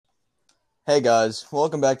Hey guys,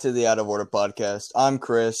 welcome back to the Out of Order podcast. I'm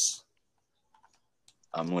Chris.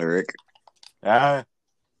 I'm Lyric. Ah.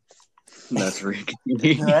 That's Rick.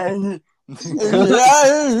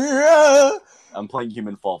 I'm playing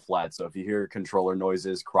Human Fall Flat, so if you hear controller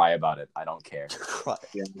noises, cry about it. I don't care. Cry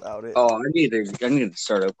about it. Oh, I need to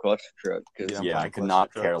start up Clutch Truck. Yeah, I could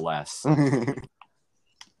not care less. Dude,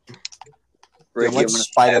 like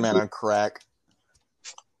Spider-Man on crack.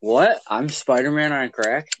 What? I'm Spider-Man on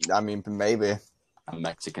crack? I mean, maybe. I'm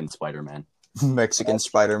Mexican Spider-Man. Mexican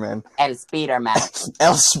Spider-Man. El Spider-Man.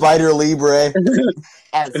 El Spider Libre.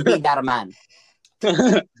 El Spider-Man.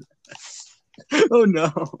 Oh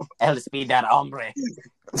no. El Spider-Hombre.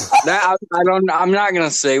 I'm not gonna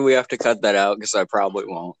say we have to cut that out because I probably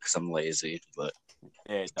won't because I'm lazy. But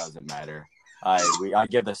It doesn't matter. I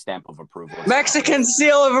give the stamp of approval. Mexican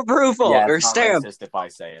seal of approval Yeah, or it's not stamp. racist if I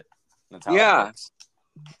say it. That's how Yeah. it works.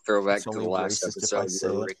 Throwback It's to the only last racist if I episode say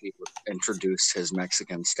where it. Ricky introduced his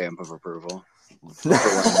Mexican stamp of approval. For the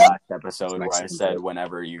last episode where I Mexican said food.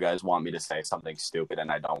 whenever you guys want me to say something stupid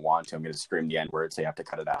and I don't want to, I'm going to scream the N-word, so you have to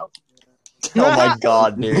cut it out. Oh my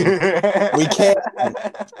god, dude. We can't.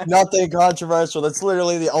 Nothing controversial. That's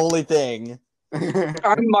literally the only thing.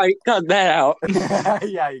 I might cut that out.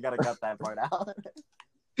 Yeah, you gotta cut that part out.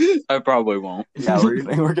 I probably won't. Yeah,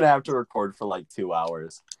 we're gonna have to record for like 2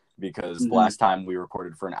 hours because last time we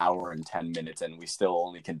recorded for an hour and 10 minutes and we still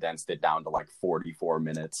only condensed it down to like 44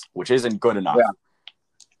 minutes, which isn't good enough.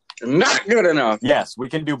 Yeah. Not good enough. Yes, we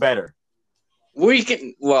can do better. We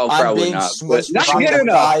can. Well, I'm probably being not. But smushed not between good the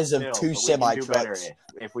enough. thighs of Still, two but we can do better semi-trucks.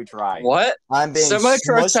 if we try. What? I'm being Semi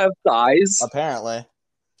trucks smushed. have thighs. Apparently.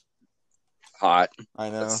 Hot. I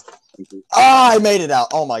know. I made it out.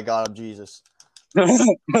 Oh my god, I'm Jesus.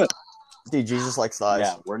 Dude, Jesus likes thighs.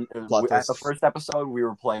 Yeah, at the first episode we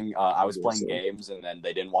were playing. I was playing games, and then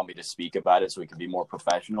they didn't want me to speak about it, so we could be more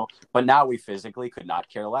professional. But now we physically could not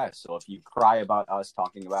care less. So if you cry about us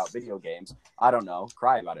talking about video games, I don't know,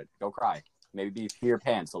 cry about it. Go cry. Maybe pee your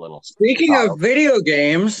pants a little. Speaking of video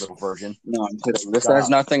games, Little virgin, no, I'm kidding. This has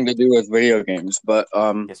nothing to do with video games, but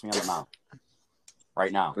kiss me on the mouth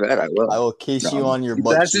right now. that I will. I will kiss you on your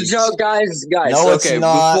butt That's a cheeks. joke, guys. No, it's okay,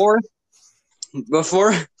 not.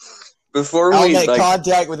 before I'll we make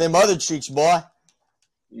contact with them other cheeks, boy.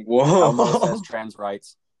 Elmo whoa. says trans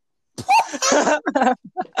rights.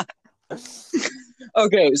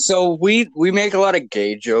 Okay, so we make a lot of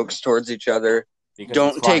gay jokes towards each other. Because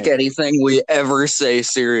Don't it's take funny. anything we ever say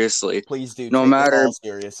seriously. Please do. No take it matter- all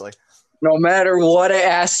seriously. No matter what it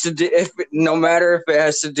has to do, no matter if it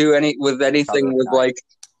has to do anything with like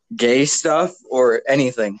gay stuff or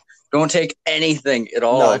anything. Don't take anything at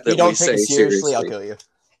all No, if that you don't we take say it seriously, I'll kill you.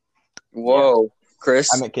 Whoa,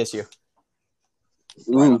 Chris. I'm gonna kiss you,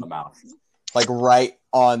 Right Ooh. on the mouth. like right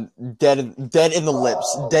on dead in the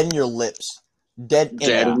lips, dead in your lips, dead in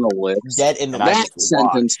Dead in the lips. dead in the And I lips. That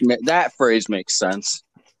sentence, that phrase makes sense.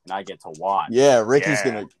 And I get to watch. Yeah, Ricky's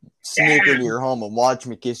Yeah. gonna sneak into your home and watch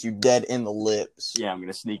me kiss you dead in the lips. Yeah, I'm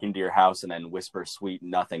gonna sneak into your house and then whisper sweet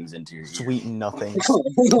nothings into your ear. Sweet nothing.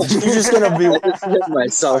 You're You're just gonna be. hit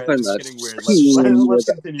myself Sorry, in that's the getting weird. team Let's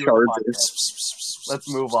with continue a with the charger. podcast. Let's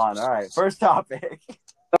move on. All right, first topic.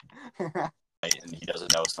 And he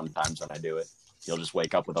doesn't know sometimes when I do it. He'll just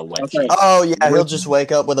wake up with a wet Okay. cheek. Oh yeah, he'll just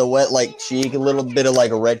wake up with a wet like cheek, a little bit of like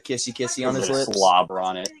a red kissy on his With lips. slobber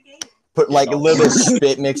on it. Put like a little bit of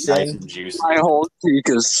spit mixed Nice in. and juicy. My whole cheek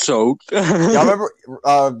is soaked. Y'all remember,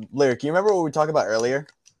 Lyric? You remember what we talked about earlier?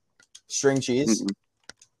 String cheese.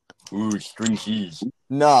 Ooh, string cheese.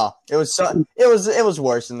 No, it was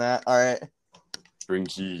worse than that. All right. String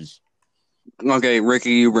cheese. Okay,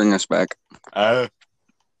 Ricky, you bring us back.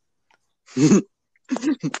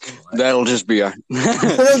 That'll just be our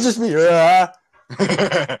It'll just be.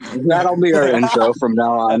 that'll be our intro from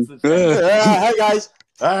now on. That's the Hey guys.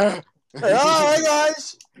 Ah. Hey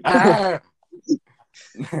guys. Ah.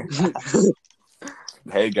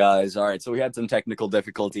 Hey guys, all right. So we had some technical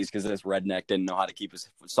difficulties because this redneck didn't know how to keep his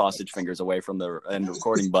sausage fingers away from the end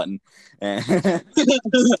recording button. And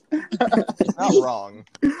Not wrong.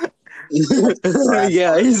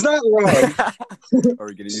 Yeah, he's not wrong. Are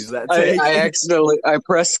we gonna use that? Take? I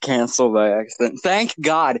pressed cancel by accident. Thank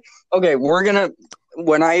God. Okay,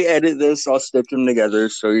 when I edit this, I'll stitch them together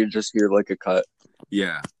so you just hear like a cut.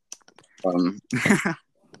 Yeah.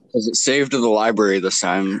 Because it saved to the library this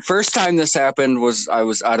time. First time this happened was I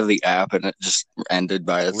was out of the app and it just ended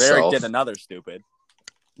by Lyric itself. did another stupid.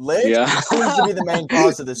 Lyric Yeah. seems to be the main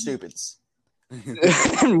cause of the stupids.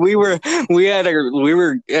 we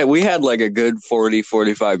had like a good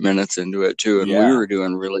 40-45 minutes into it too, and Yeah. we were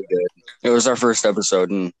doing really good. It was our first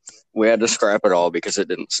episode and we had to scrap it all because it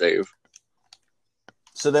didn't save.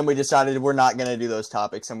 So then we decided we're not going to do those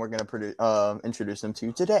topics, and we're going to introduce them to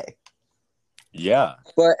you today. Yeah.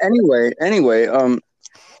 But anyway,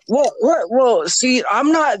 well, see,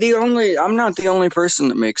 I'm not the only person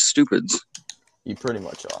that makes stupids. You pretty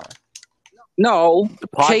much are. No,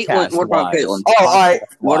 Caitlin. Podcast What about wise. Caitlin? Oh, all right.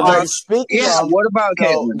 What All about right, speaking yeah? of, What about so,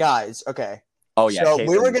 Caitlin? guys, okay. Oh yeah. So Caitlin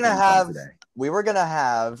we were is gonna being fun have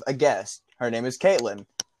today. a guest. Her name is Caitlin,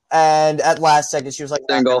 and at last second she was like,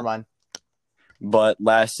 Single. "Never mind." But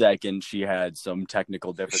last second she had some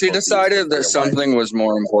technical difficulties. She decided that with her something was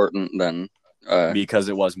more important than. wife, because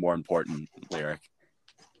it was more important. Lyric.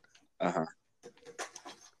 I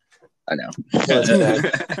know.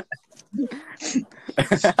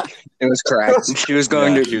 It was crack. She was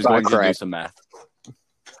going to. She was going to do crack. some math.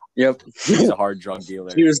 Yep. She's a hard drug dealer.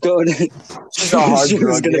 She was going to. She's a hard She was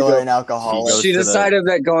drug gonna dealer go- and alcoholic. goes She to the- decided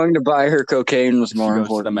that going to buy her cocaine was She more goes to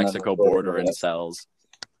important. the than Mexico going to border and that. sells.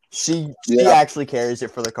 She Yeah. actually carries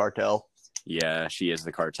it for the cartel. Yeah, she is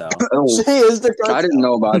the cartel. Oh, She is the cartel. I didn't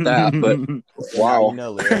know about that, but Now wow. you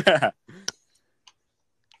know, Lyric.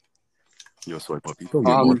 Yo soy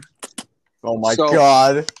papito. Oh my So-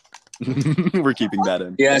 god, We're keeping that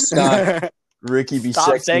in. Yeah, stop. Ricky be Stop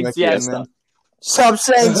sexy saying with siesta. women. Stop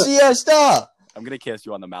saying siesta. I'm gonna kiss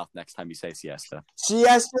you on the mouth next time you say siesta.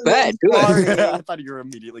 Siesta. Bad, means good. party. I thought you were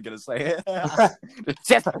immediately gonna say it.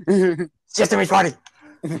 Siesta. Siesta means party.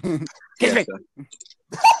 Kiss me.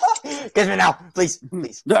 Kiss me now, please,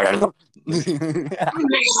 please. You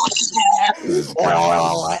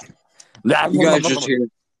guys just hear.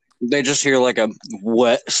 They just hear like a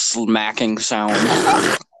wet smacking sound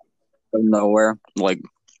from nowhere. Like.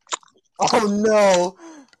 Oh no.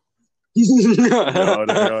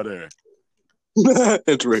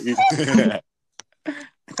 It's Ricky.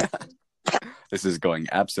 This is going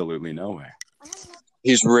absolutely nowhere.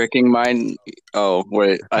 He's ricking mine. Oh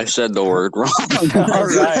wait, I said the word wrong. All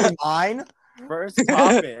right. Mine. First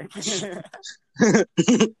topic.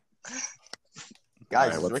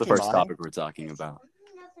 Guys, All right, what's the Ricky first mine? topic we're talking about?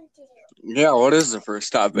 Yeah, what is the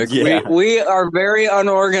first topic? Yeah. We are very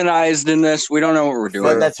unorganized in this. We don't know what we're doing.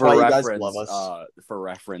 But that's why you guys love us. For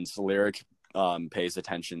reference, Lyric pays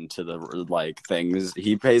attention to the things.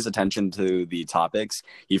 He pays attention to the topics.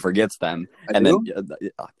 He forgets them, and then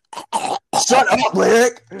Shut up,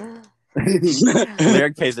 Lyric.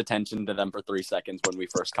 Lyric pays attention to them for 3 seconds when we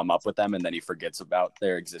first come up with them, and then he forgets about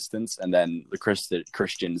their existence. And then the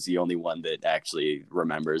Christian's the only one that actually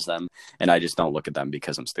remembers them, and I just don't look at them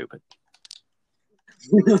because I'm stupid.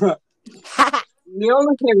 The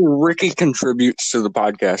only thing Ricky contributes to the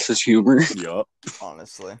podcast is humor. Yup,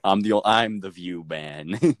 Honestly. I'm the view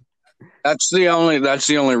man. That's the only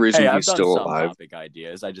reason Hey, I've he's done still some alive. topic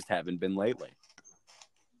ideas. I just haven't been lately.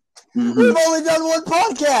 Mhm. We've only done one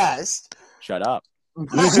podcast. Shut up. I'm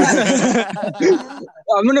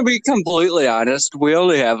gonna be completely honest. We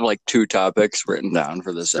only have like 2 topics written down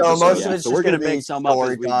for this So episode. most of it's so we're just gonna gonna be make some up as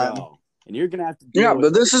story we time. go, and you're gonna have to. Deal Yeah, with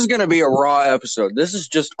but this is gonna be a raw episode. This is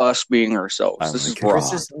just us being ourselves. Oh This my is God. raw. It's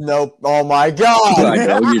just nope. Oh my I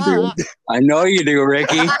god. know you do. I know you do,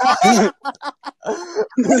 Ricky.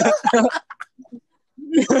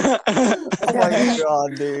 Oh my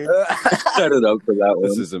god, dude. Set it up for that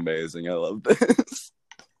This one. is amazing. I love this.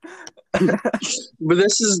 But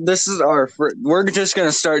this is our. We're just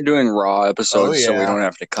gonna start doing raw episodes, so we yeah. don't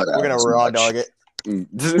have to cut out. We're gonna as raw much. dog it.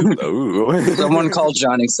 Ooh. Someone called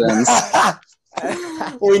Johnny Sins.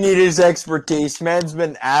 We need his expertise. Man's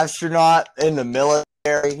been an astronaut in the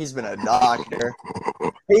military. He's been a doctor.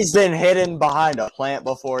 He's been hidden behind a plant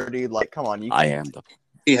before, dude. Like, come on, you. I am the.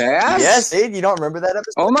 He has. Yes, dude. You don't remember that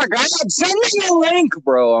episode? Oh my god! Send me a link,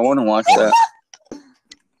 bro. I want to watch that.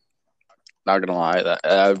 Not gonna lie,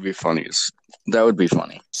 that would be funny. That would be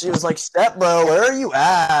funny. She was like, "Step bro, where are you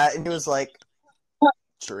at?" And he was like,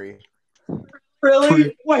 "Tree."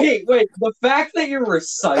 Really? Wait. The fact that you're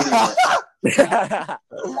reciting it.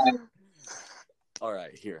 All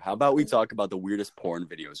right, here. How about we talk about the weirdest porn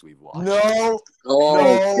videos we've watched? No, Oh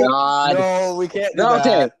no, god. no, we can't do Okay.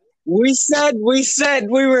 that. We said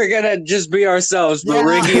we were gonna just be ourselves, but Yeah,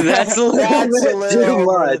 Ricky, that's a little that's a bit little too over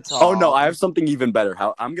the much. top. Oh no, I have something even better.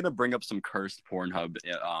 How I'm gonna bring up some cursed Pornhub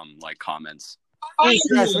comments.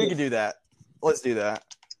 Yes, we can do that. Let's do that.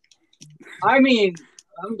 I mean,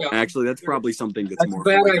 I'm down. Actually, that's probably something that's That's more a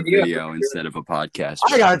bad for like a idea. video instead of a podcast.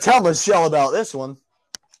 I gotta tell Michelle about this one.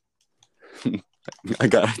 I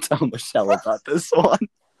gotta tell Michelle about this one.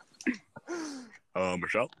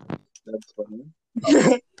 Michelle. That's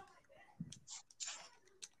funny.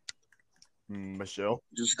 Michelle.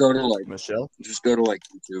 Just go to like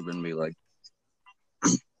YouTube and be like,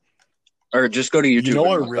 or just go to YouTube. You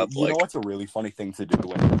know and look up, what's a really funny thing to do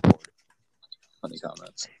when you record? funny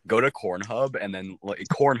comments. Go to Cornhub and then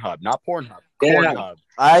Cornhub, not Pornhub. Yeah. Cornhub.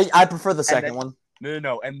 I prefer the second then- one.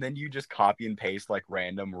 No. And then you just copy and paste like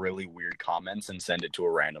random, really weird comments and send it to a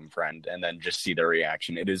random friend, and then just see their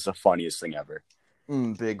reaction. It is the funniest thing ever.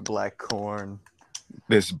 Big black corn.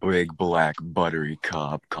 This big black buttery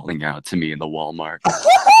cob calling out to me in the Walmart.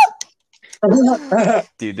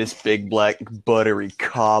 Dude, this big black buttery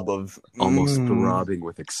cob of Almost throbbing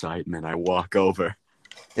with excitement, I walk over.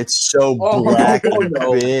 It's so Oh, black no.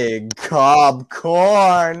 and big cob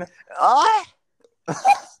corn. Ah!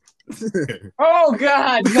 Oh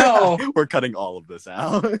God, no! We're cutting all of this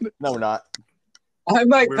out. No, we're not. I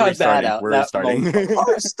might We're cut that restarting. out. We're that restarting. moment.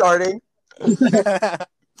 We're starting.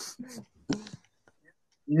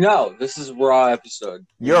 No, this is a raw episode.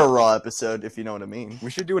 You're a raw episode, if you know what I mean. We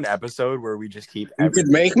should do an episode where we just keep. You could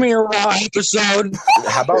make me a raw episode.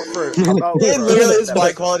 How about It literally is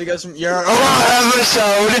my quality goes from you're a raw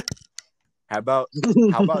episode. How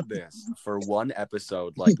about this for one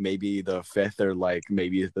episode, like maybe the 5th or like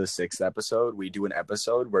maybe the 6th episode, we do an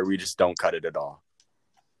episode where we just don't cut it at all,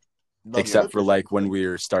 except for like when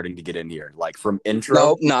we're starting to get in here, like from intro.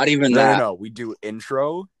 Nope, not even that. No. We do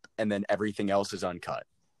intro and then everything else is uncut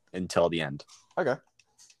until the end. Okay.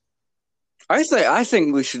 I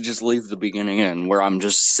think we should just leave the beginning in, where I'm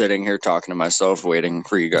just sitting here talking to myself, waiting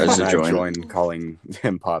for you guys to I join. calling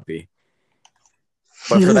him Poppy.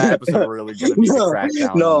 But for that episode, we're really gonna need to crack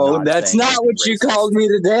down. No, on that's saying not anything what you racist. called me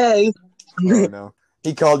today. Oh no.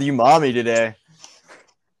 He called you mommy today.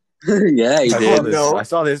 Yeah, he I did. saw, this, No. I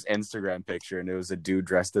saw this Instagram picture, and it was a dude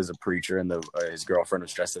dressed as a preacher, and his girlfriend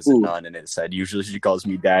was dressed as a Ooh. nun, and it said, "Usually she calls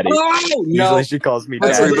me daddy. Oh Usually no! she calls me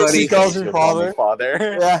That's daddy. everybody- She calls her She'll call me father.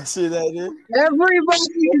 father." Yeah, see that, dude? Everybody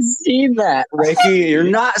has seen that, Ricky. You're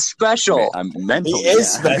not special. I'm He mentally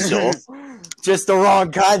is special. Just the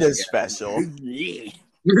wrong kind of special.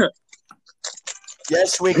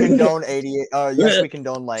 Yes, we condone 88. Yes, we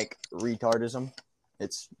condone like retardism.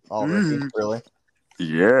 It's all Ricky, really.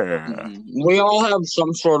 Yeah. We all have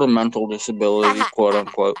some sort of mental disability, quote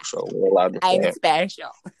unquote, so we're allowed to say I'm it.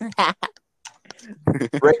 special.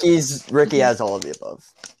 Ricky has all of the above.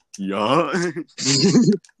 Yeah.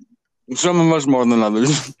 Some of us more than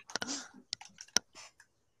others.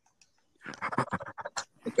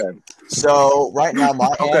 Okay. So right now, my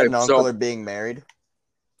aunt Okay, and uncle so- are being married.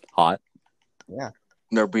 Hot.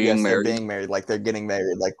 They're being Yes, married. They're being married. Like they're getting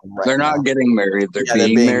married. Like right They're now. not getting married. They're Yeah,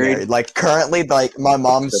 being married. Like currently, like my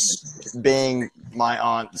mom's being my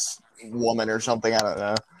aunt's woman or something.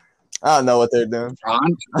 I don't know what they're doing.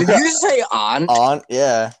 Aunt? Did you just say aunt? Aunt,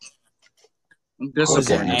 yeah. I'm Was it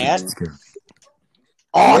disappointed. aunt?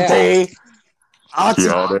 Auntie, Auntie,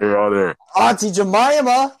 Yeah. Auntie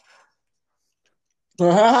Jemima.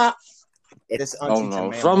 It's Auntie Oh no!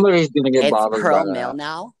 Jemima. Somebody's gonna get It's bothered Pearl by Mill that.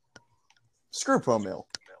 now. Screw Pro Mill.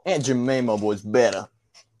 Aunt Jemima was better.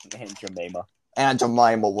 And Jemima. Aunt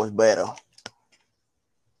Jemima was better.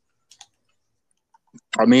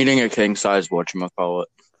 I'm eating a king size whatchamacallit.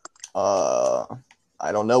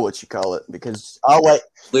 I don't know what you call it because wait.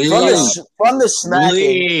 Leave. From the smacking,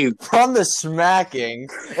 Leave. from the smacking,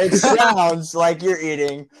 it sounds like you're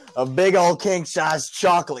eating a big old king size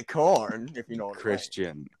chocolate corn. If you know what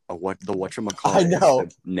Christian. The I whatchamacallit know.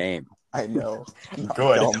 is the name. I know.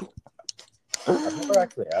 Good. Dumb. I've never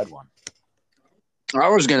actually had one. I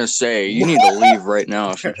was gonna say you need to leave right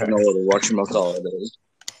now if you know what a whatchamacallit is.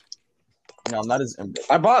 No, I'm not as.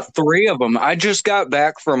 I bought 3 of them. I just got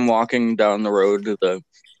back from walking down the road to the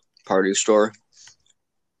party store,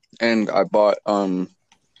 and I bought a.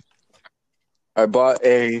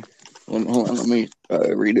 Hold on, let me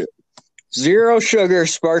read it. 0 sugar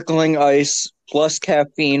sparkling ice plus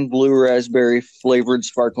caffeine blue raspberry flavored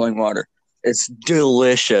sparkling water. It's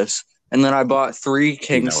delicious. And then I bought 3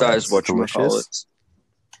 king size that's whatchamacallits.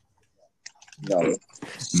 No.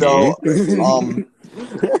 So,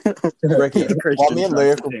 Ricky, while me and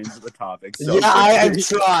Lyric were- change the topic. yeah, I am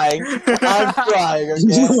trying. I'm trying. Okay.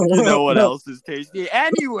 You know what else is tasty?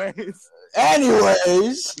 Anyways.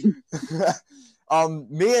 Anyways,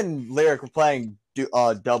 me and Lyric were playing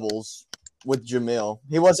doubles with Jamil.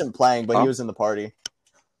 He wasn't playing, but he was in the party,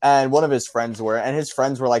 and one of his friends were, and his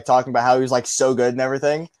friends were like talking about how he was like so good and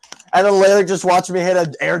everything, and then Lyric just watched me hit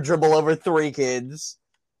an air dribble over 3 kids.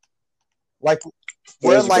 Like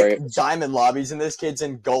we're in like great. diamond lobbies, and this kid's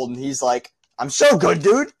in gold, and he's like, "I'm so good,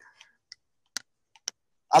 dude."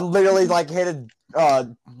 I'm literally like hit a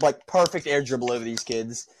like perfect air dribble over these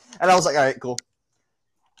kids, and I was like, "All right, cool."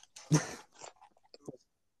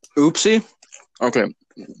 Oopsie? Okay.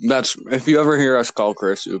 That's if you ever hear us call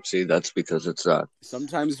Chris Oopsie, that's because it's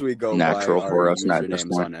Sometimes we go Natural by for our us, not just usernames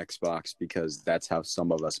one. on Xbox because that's how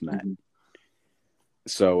some of us met.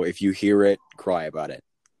 So if you hear it, cry about it.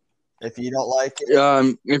 If you don't like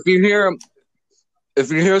it, If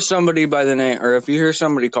you hear somebody by the name, or if you hear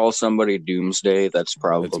somebody call somebody Doomsday, that's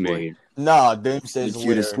probably me. no, Doomsday's The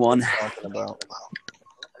cutest lyric one. he's talking about.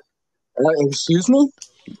 Excuse me?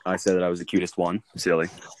 I said that I was the cutest one. Silly.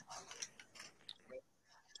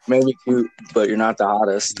 Maybe cute, but you're not the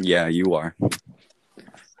hottest. Yeah, you are.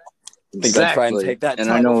 Exactly. I'd try and take that and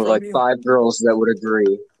I know title from like you? 5 girls that would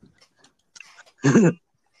agree.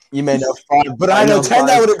 You may know 5, but I know 10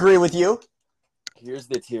 that would agree with you. Here's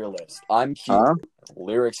the tier list. I'm cute.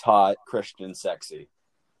 Lyrics hot. Christian sexy.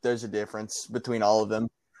 There's a difference between all of them.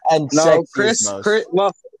 And No, sexy Chris, is most.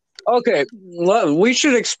 well, okay, we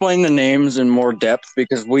should explain the names in more depth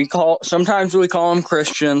because sometimes we call him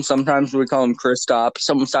Christian, sometimes we call him Christoph,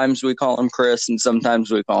 sometimes we call him Chris, and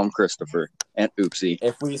sometimes we call him Christopher and Oopsie.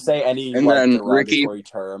 If we say any And like then derogatory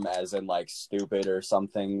term as in like stupid or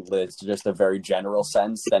something that's just a very general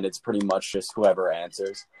sense, then it's pretty much just whoever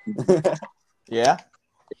answers. Yeah?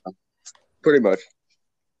 Pretty much.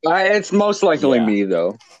 It's most likely Yeah. me,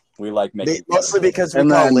 though. We like making Mostly because we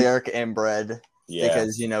And call then- Lyric inbred. yeah.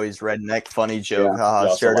 Because, you know, he's redneck, funny joke, He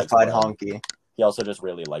also certified likes bread. honky. He also just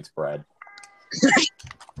really likes bread.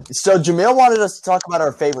 So Jamil wanted us to talk about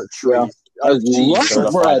our favorite trees. I Oh, love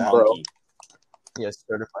certified bread, honky. bro. Yes,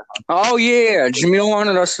 certified honky. Oh, yeah. Jamil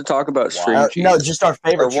wanted us to talk about string cheese. No, just our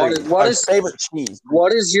favorite Or tree. what Our is- favorite cheese.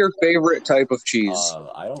 What is your favorite type of cheese?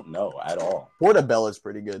 I don't know at all. Portobello's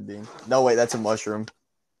pretty good, dude. No, wait, that's a mushroom.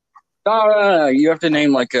 No. You have to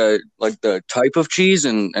name like the type of cheese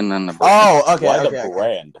and then the brand. Oh, okay, Why okay, the okay.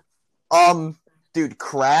 brand? Dude,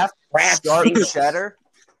 Kraft sharp cheddar.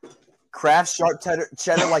 Kraft sharp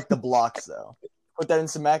cheddar like the blocks though. Put that in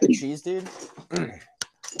some mac and cheese, dude.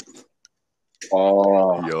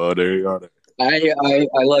 Oh, Yada. I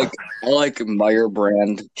like Meyer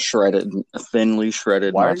brand thinly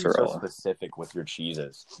shredded Why are you so mozzarella. specific with your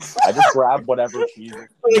cheeses? I just grab whatever cheese.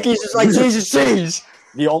 He's just like cheese.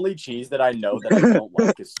 The only cheese that I know that I don't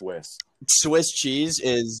like is Swiss. Swiss cheese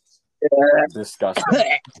is Disgusting.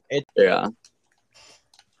 Yeah.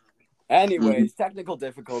 Anyways, technical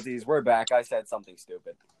difficulties. We're back. I said something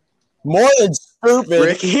stupid. more than stupid.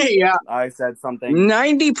 Ricky, yeah. I said something.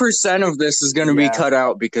 90% of this is going to be Yeah. cut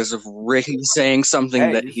out because of Ricky saying something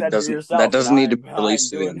Hey, that you he said to doesn't yourself, that doesn't need to be I'm released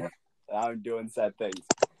to the doing- internet. I'm doing sad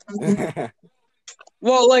things.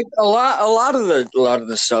 Well, like a lot of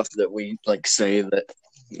the stuff that we like say that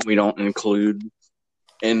we don't include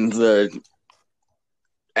in the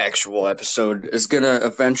actual episode is gonna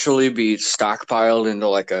eventually be stockpiled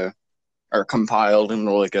into or compiled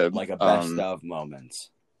into like a best of moments.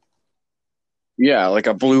 Yeah, like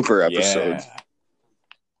a blooper episode.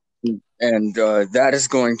 Yeah. And that is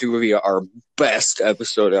going to be our best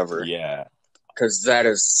episode ever. Yeah. Because that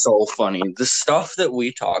is so funny. The stuff that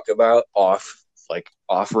we talk about off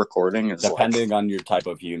recording is Depending on your type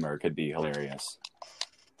of humor, could be hilarious.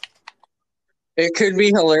 it could be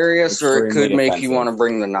hilarious or it could Extremely make offensive. you want to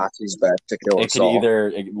bring the Nazis back to kill It us could all.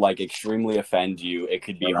 either extremely offend you, it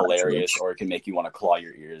could be Or not hilarious, too or it can make you want to claw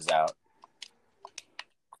your ears out.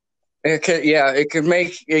 It could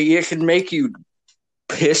make you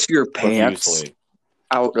piss your pants Profusely.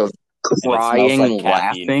 out of And it smells crying, like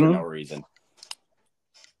caffeine laughing. for no reason.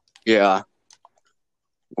 Yeah.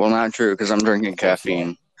 Well, not true because I'm drinking Of course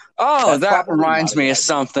caffeine. Oh, That's that probably reminds not a me good of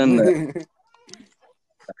something that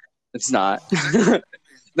it's not.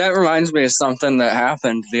 That reminds me of something that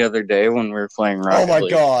happened the other day when we were playing Rocket Oh my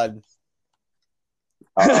League. god.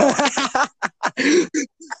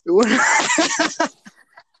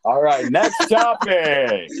 All right, next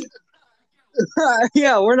topic.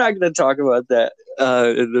 Yeah, we're not going to talk about that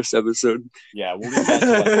in this episode. Yeah, we'll leave that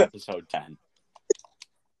to like episode 10.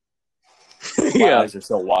 My Yeah. eyes are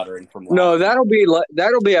still watering from No, laughing.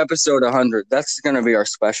 that'll be episode 100. That's going to be our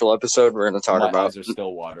special episode. We're going to talk My about. eyes are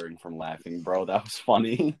still watering from laughing, bro. That was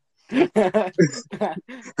funny.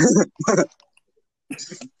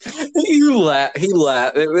 You laugh. He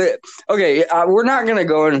laughed. Okay, we're not going to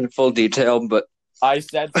go into full detail, but I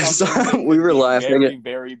said something We were that was laughing very, at-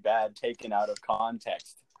 very bad, taken out of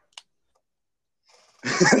context.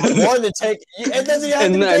 More than take. It doesn't have to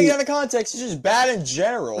And be then- taken out of context. It's just bad in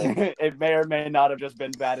general. It may or may not have just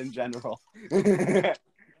been bad in general.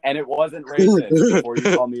 And it wasn't racist before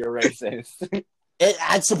you call me a racist.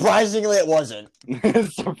 Surprisingly, it wasn't.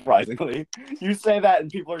 Surprisingly. You say that and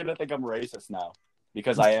people are going to think I'm racist now.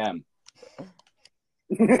 Because I am.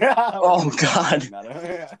 oh God,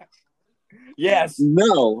 Yes.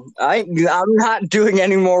 no! I'm not doing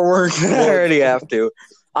any more work than I already have to.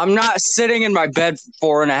 I'm not sitting in my bed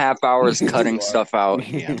for 4.5 hours cutting You are. stuff out.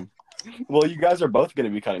 Well, you guys are both going to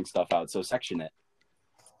be cutting stuff out, so section it.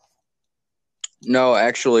 No,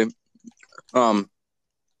 actually,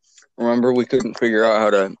 remember we couldn't figure out how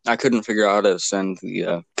to. I couldn't figure out how to send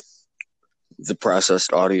the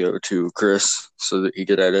processed audio to Chris so that he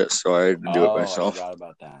could edit. So I had to do it I myself. forgot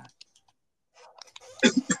about that.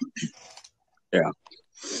 Yeah.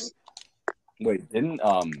 Wait, didn't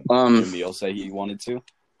Jamil say he wanted to?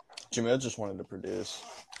 Jamil just wanted to produce.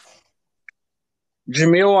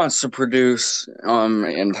 Jamil wants to produce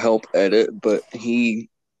and help edit, but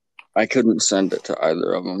I couldn't send it to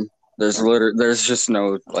either of them. There's just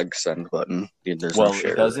no like send button. There's no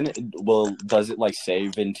share. Does it like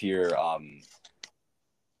save into your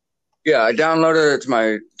Yeah, I downloaded it to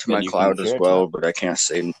my you cloud can as share it well, to but I can't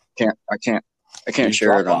Use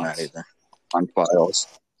share it on Dropbox. that either. On files.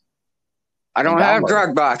 I don't And have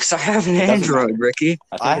download Dropbox. I have an It doesn't Android, matter. Ricky.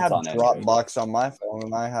 I think I it's have on Android. Dropbox on my phone,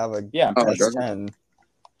 and I have a Yeah. Oh, does it? S10.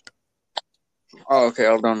 Oh, okay.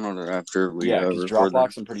 I'll download it after we Yeah, because record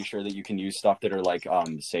Dropbox, I'm pretty sure that you can use stuff that are like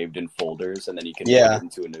saved in folders, and then you can Yeah. put it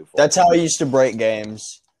into a new folder. That's how I used to break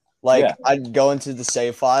games. Like, Yeah. I'd go into the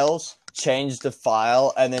save files, change the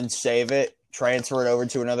file, and then save it, transfer it over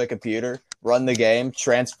to another computer, run the game,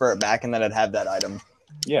 transfer it back, and then I'd have that item.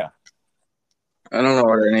 Yeah. I don't know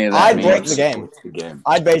what any of that I'd means. break the game. It's the game.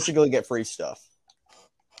 I'd basically get free stuff.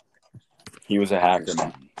 He was a hacker,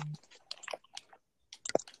 man.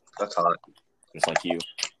 That's hot. Just like you.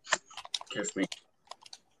 Kiss me.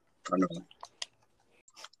 I know.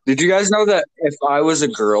 Did you guys know that if I was a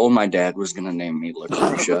girl, my dad was gonna name me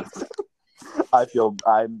Lucretia?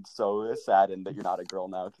 I'm so saddened that you're not a girl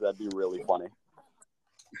now, because that'd be really funny.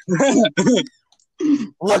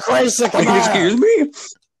 Lucretia, come on! Excuse me?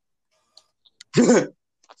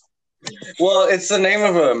 Well, it's the name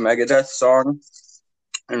of a Megadeth song,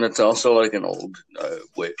 and it's also like an old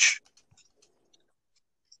witch.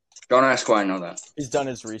 Don't ask why I know that. He's done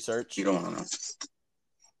his research. You don't want to know.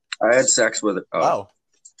 I had sex with it. Oh.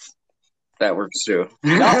 That works too.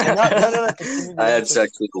 No. I had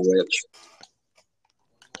sex with a witch.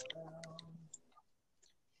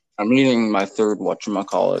 I'm eating my third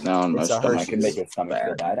whatchamacallit now, and my It's a stomach Hershey's. I can make your stomach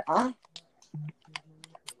feel bad. Oh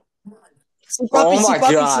my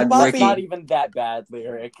God, It's Ricky. not even that bad,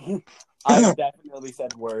 Lyric. I've definitely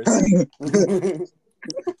said worse.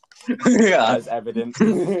 Yeah, As evident.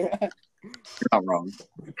 you're not wrong.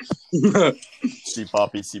 See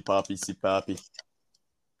Poppy, see Poppy, see Poppy.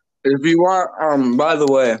 If you want, by the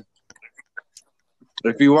way,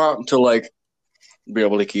 if you want to like be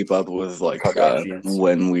able to keep up with like Kardashians.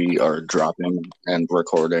 when we are dropping and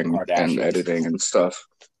recording and Kardashians. editing and stuff,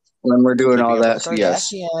 when we're doing all that,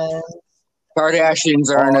 yes. Kardashians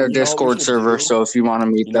are in You know a what we Discord should server, do? so if you want to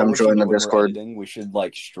meet You know them, what we should join do the when we're Discord. editing? We should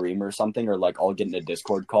like stream or something, or like all get in a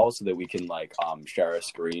Discord call so that we can like share a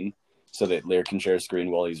screen, so that Lyric can share a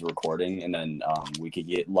screen while he's recording, and then we could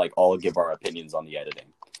get like all give our opinions on the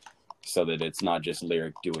editing, so that it's not just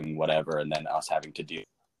Lyric doing whatever and then us having to do.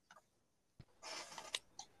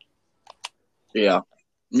 Yeah,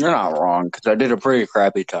 you're not wrong, because I did a pretty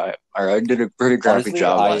crappy time. Or I did a pretty crappy Honestly,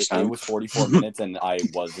 job last it time. was 44 minutes, and I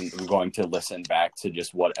wasn't going to listen back to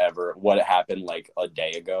just what happened like a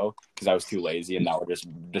day ago, because I was too lazy, and that would just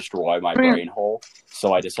destroy my brain hole.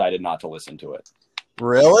 So I decided not to listen to it.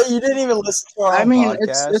 Really? You didn't even listen to our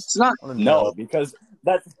podcast? It's not No, because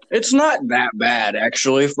it's not that bad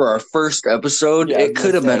actually for our first episode. Yeah, it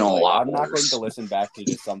could have been a like, lot I'm not going worse. to listen back to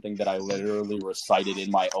just something that I literally recited in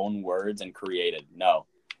my own words and created. No.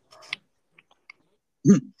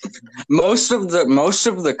 Most of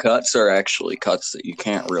the cuts are actually cuts that you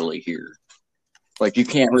can't really hear. Like you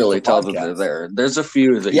can't really It's a tell that podcast. they're there. There's a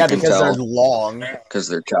few that Yeah, you can because they're tell long. because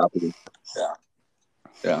they're choppy.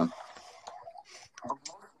 Yeah.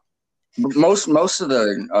 But most of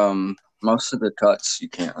the cuts you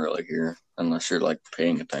can't really hear unless you're like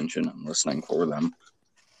paying attention and listening for them.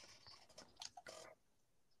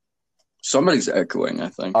 Somebody's echoing, I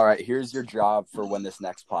think. All right, here's your job for when this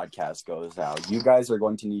next podcast goes out. You guys are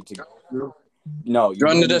going to need to go through. No, you're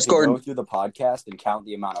Join the going to Discord. go through the podcast and count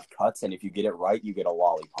the amount of cuts, and if you get it right, you get a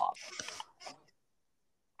lollipop.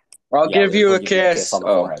 I'll give you they'll a kiss. on the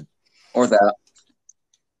Oh, forehead. or that.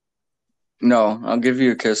 No, I'll give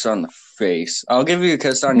you a kiss on the face. I'll give you a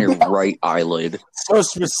kiss on your right eyelid. So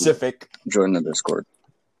specific. Join the Discord.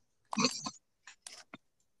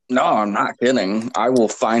 No, I'm not kidding. I will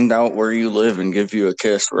find out where you live and give you a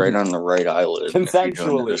kiss right on the right eyelid. if you join the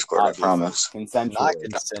Consensually, Discord, I obviously. promise. Not Consensually.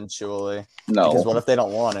 consensually. Because No, what if they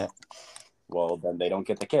don't want it? Well, then they don't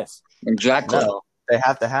get the kiss. exactly. No, they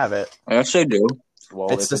have to have it. Yes, they do. Well,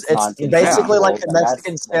 It's if just, not it's basically consensual, like a then that's-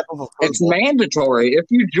 Mexican stamp of approval. It's mandatory. If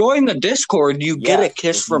you join the Discord, you get a Yes,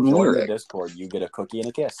 kiss if you from join Lyric. the Discord, you get a cookie and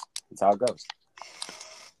a kiss. That's how it goes.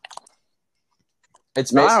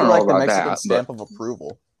 It's No, I basically don't know like the about Mexican that, stamp of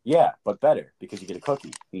approval. Yeah, but better because you get a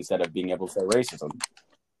cookie instead of being able to say racism.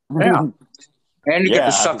 Yeah. And you get to Yeah.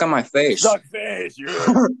 suck on my face. Suck face, yeah.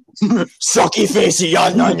 Sucky facey,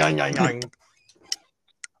 yon, yon, yon, yon, yon.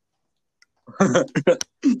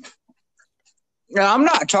 Yeah, I'm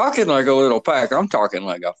not talking like a little peck. I'm talking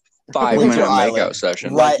like a 5-minute Winter makeout Island.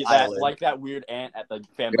 session. Right. Like that weird aunt at the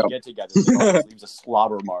family Yep. get-together that always leaves a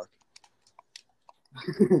slobber mark.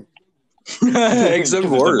 Except 'Cause it's a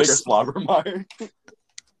bigger worse. slobber mark.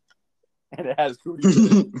 And it has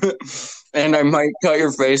cootie. And I might cut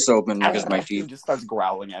your face open because my He teeth. just starts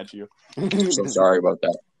growling at you. I'm so sorry about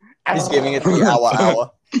that. He's giving it the awa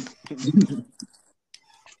awa.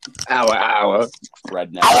 Ow.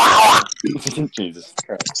 Redneck. Jesus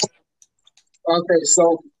Christ. Okay,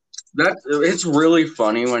 so it's really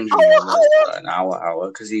funny when Jamil does an ow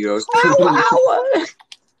because he goes ow.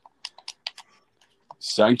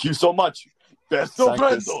 Thank you so much. Best Thank you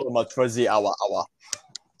friend. so much for the awa awa.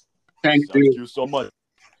 Thank Thank you. you so much.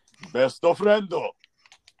 Best friend.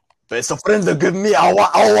 Best friend, give me awa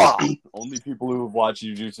awa. Only people who have watched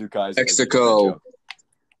Jujutsu Kaisen. Mexico.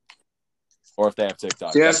 Or if they have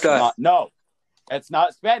TikTok. Yes, No, it's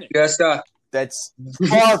not Spanish. Yes, That's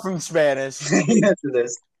far from Spanish. yes, it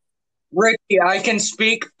is. Ricky, I can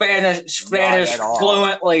speak Spanish at all.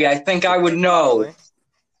 fluently. I think I would know.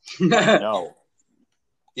 No.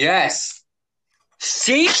 Yes.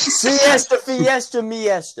 See? Siesta, fiesta,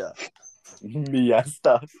 miesta.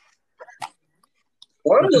 Miesta.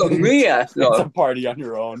 What is a Mia? It's a party on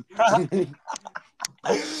your own.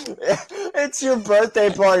 It's your birthday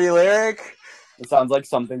party, Lyric. It sounds like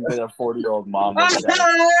something that a 40-year-old mom would say.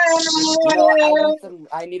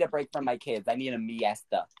 I need a break from my kids. I need a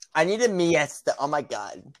miesta. I need a miesta. Oh my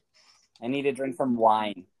god. I need a drink from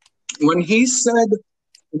wine. When he said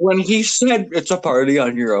it's a party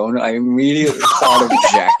on your own, I immediately thought of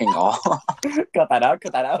jacking off. Cut that out.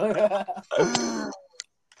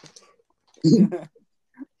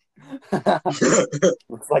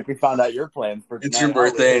 Looks like we found out your plans for tonight. It's your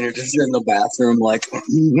birthday and you're just in the bathroom like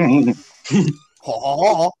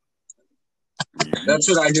that's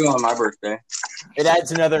what I do on my birthday. It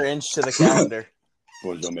adds another inch to the calendar.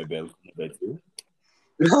 Bonjour, mes belles. Comment vas-tu?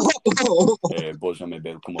 Bonjour, mes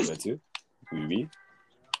belles. Comment vas-tu? Oui.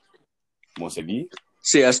 Mon sévi?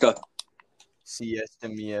 Siesta. Siesta,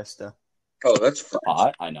 miesta. Oh, that's French.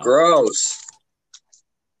 Hot, I know. Gross.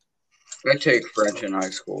 I take French in high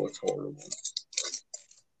school. It's horrible.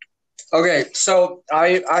 Okay, so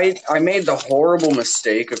I made the horrible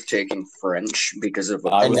mistake of taking French because of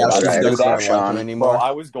I And was now about she to doesn't do that. like him anymore. Well,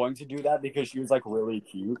 I was going to do that because she was like really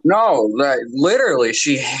cute. No, literally,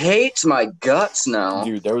 she hates my guts now.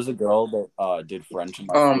 Dude, there was a girl that did French in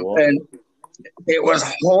my school. And it was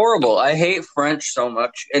horrible. I hate French so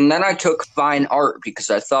much. And then I took fine art because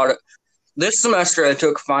I thought this semester I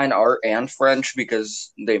took fine art and French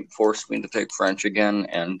because they forced me to take French again.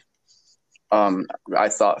 And I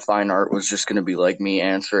thought fine art was just going to be like me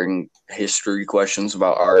answering history questions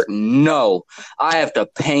about art. No, I have to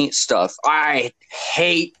paint stuff. I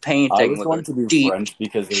hate painting. I was with going a to do deep French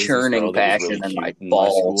because there was this churning girl that was passion really in my cute in my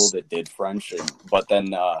school balls. that did French, but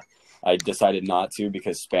then I decided not to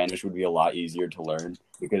because Spanish would be a lot easier to learn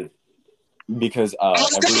because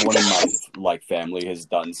everyone in my family has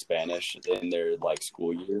done Spanish in their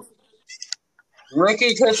school years.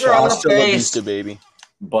 Ricky, kiss her on the face. Baby.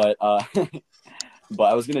 But but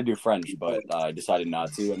I was gonna do French, but I decided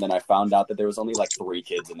not to, and then I found out that there was only 3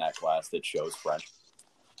 kids in that class that chose French.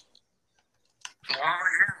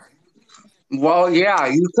 Well, yeah,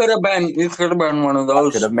 you could have been one of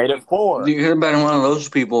those. Could have made it 4. You could have been one of those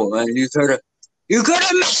people, and you could have with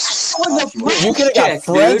the French You could have got chick,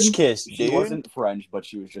 French dude. kissed, She dude. wasn't French, but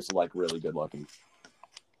she was just really good looking.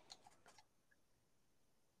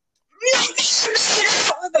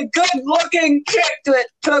 The good-looking chick that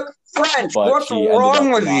took French. But What's she ended wrong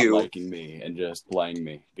up with not you? liking me and just playing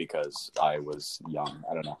me because I was young.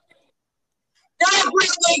 I don't know. Not really,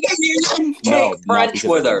 because you didn't No, take not French because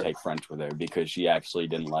with I her. didn't take French with her because she actually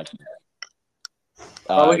didn't like me.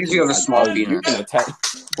 Oh, because you have a small you're penis. gonna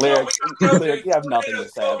Lyric, you have nothing to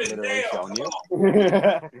say. I've literally shown you.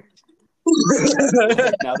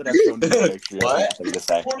 Now that I've shown you the picture, you have nothing to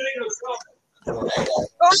say.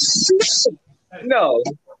 No.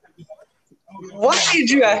 Why did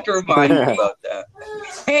you have to remind me about that?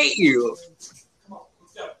 I hate you. Come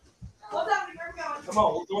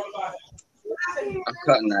on, we're going to buy. I'm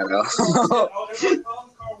cutting that out.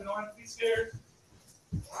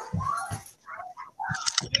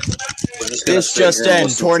 This just in.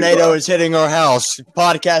 Tornado is hitting our house.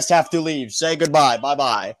 Podcast have to leave. Say goodbye.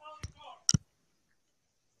 Bye-bye.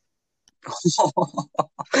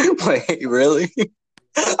 Wait, really?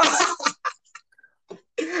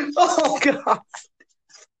 Oh god.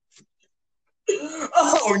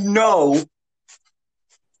 Oh no.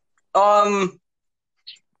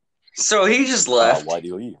 So he just left. Why do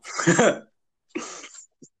you leave?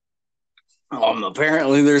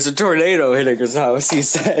 Apparently there's a tornado hitting his house. He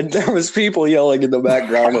said there was people yelling in the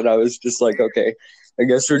background, and I was just like, okay, I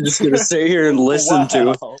guess we're just gonna sit here and listen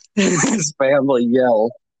to Wow. his family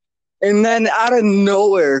yell. And then out of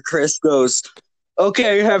nowhere, Chris goes,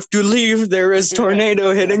 okay, I have to leave. There is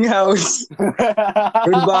tornado hitting house.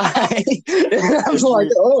 Goodbye. And I was like,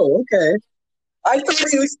 oh, okay. I thought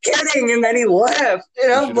he was kidding, and then he left.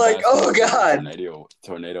 And I'm like, oh, God.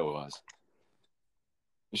 Tornado was.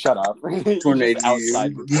 Shut up. Tornado. You're just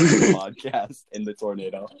outside recording the podcast in the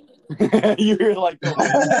tornado. You're like,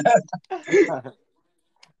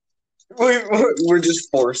 we're just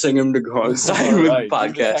forcing him to go outside with the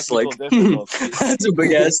podcast. Like, that's a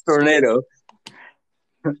big ass tornado.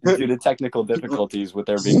 Due to technical difficulties with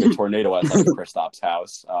there being a tornado outside of Kristaps'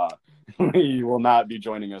 house, he will not be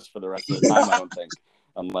joining us for the rest of the time, I don't think.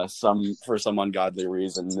 Unless for some ungodly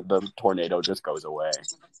reason the tornado just goes away.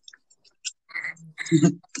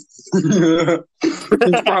 He's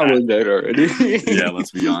probably dead already. Yeah,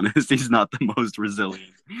 let's be honest. He's not the most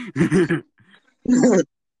resilient.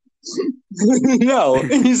 No,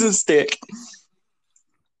 he's a stick.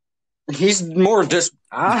 He's more Did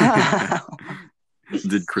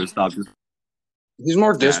Kristaps just He's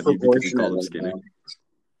more stab you because you disproportionate. called him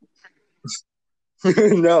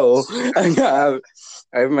skinny? No, I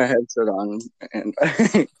have my headset on, and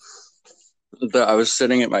I was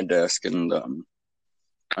sitting at my desk, and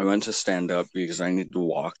I went to stand up because I need to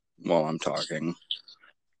walk while I'm talking,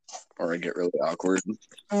 or I get really awkward.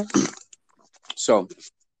 So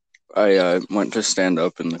I went to stand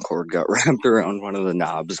up, and the cord got wrapped around one of the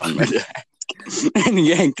knobs on my desk and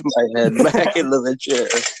yanked my head back into the chair.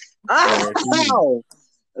 Ow!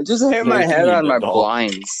 I just hit my head on my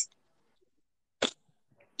blinds.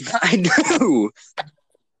 I do.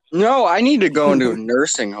 No, I need to go into a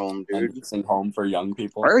nursing home, A dude. nursing home for young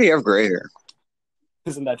people. I already have gray hair.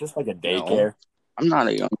 Isn't that just like a daycare? I'm not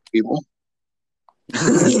a young people.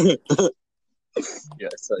 Yes,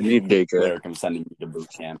 I need daycare. Derek, I'm sending you to boot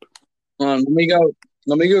camp. Let me go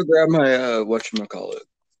grab my whatchamacallit.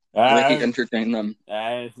 Ricky, entertain them.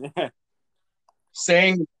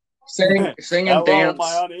 Sing and Hello, dance.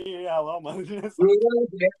 my honey. Hello, my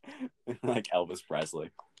like Elvis Presley.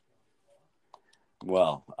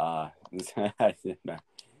 Well, goodbye. I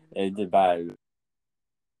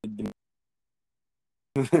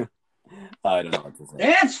don't know what to say.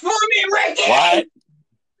 Dance for me, Ricky! What?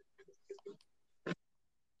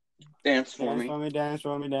 Dance for Dance me. for me, dance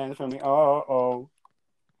for me, dance for me. Oh.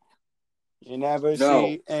 You never No.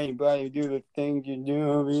 see anybody do the things you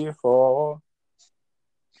do before.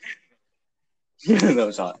 That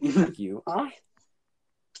was hot. Thank you.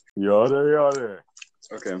 Yada.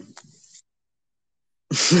 Okay.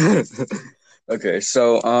 Okay,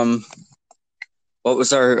 so what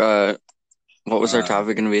was our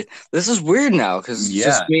topic gonna be? This is weird now because it's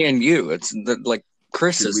just me and you. It's like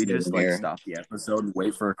Chris Should is we just here. stop the episode and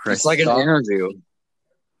wait for Chris? It's like an interview.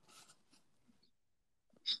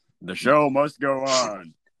 The show must go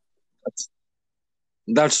on.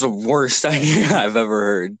 That's the worst idea I've ever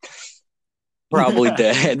heard. Probably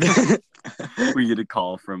dead. We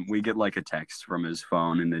get like a text from his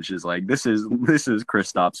phone, and it's just like, this is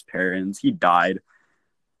Kristaps' parents. He died.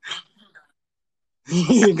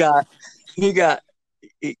 he got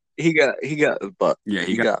but Yeah,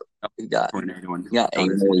 he got tornado.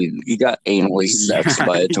 anally sexed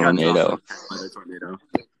by a tornado.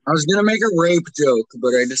 I was gonna make a rape joke,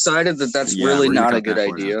 but I decided that that's really not a good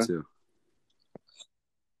idea.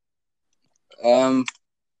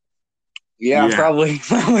 Yeah, probably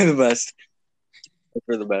the best.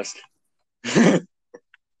 For the best.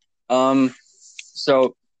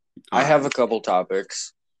 So I have a couple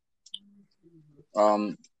topics.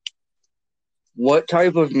 What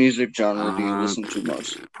type of music genre do you listen to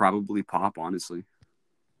most? Probably pop, honestly.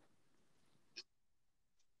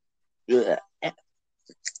 Yeah.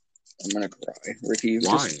 I'm gonna cry. Ricky, you've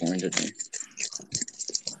disappointed me.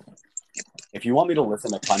 If you want me to listen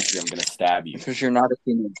to country, I'm gonna stab you. Because you're not a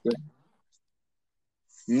teenager.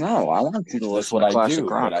 No, I want you to listen to classic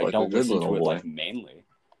rock. But I don't listen to it like mainly.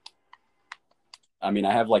 I mean,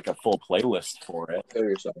 I have like a full playlist for it. Kill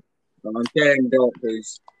yourself. No, I'm kidding. Don't,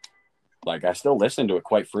 please. Like, I still listen to it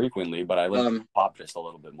quite frequently, but I listen to pop just a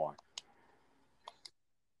little bit more.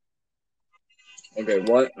 Okay,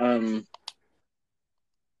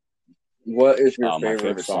 what is your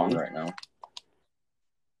favorite song right now?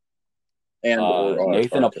 or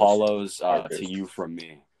Nathan Arcus. Apollo's Arcus. To You From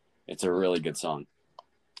Me. It's a really good song.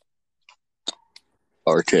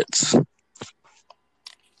 Our tits.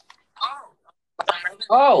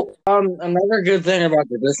 Oh, another good thing about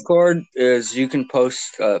the Discord is you can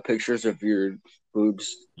post pictures of your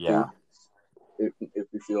boobs. Yeah. Too, if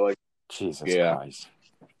you feel like. Jesus Yeah. Christ.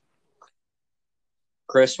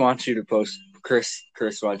 Chris wants you to post. Chris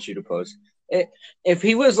wants you to post. If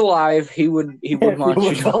he was alive, he would want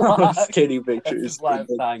you to post titty pictures. That's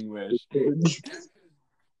his lifetime wish.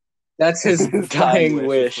 That's his His dying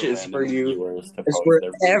wish is for random you. viewers to It's post for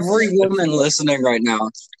their every boobs. woman listening right now.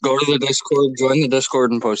 Go to the Discord, join the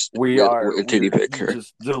Discord, and post a titty picture.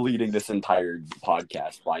 Just deleting this entire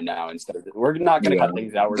podcast by now. Instead of we're not going to cut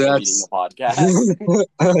things out. We're deleting the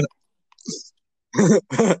podcast.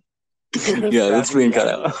 Yeah, that's being cut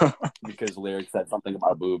out. Because Lyric said something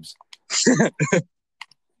about boobs.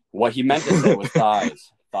 What he meant to say was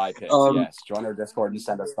thighs. Thigh pics, yes. Join our Discord and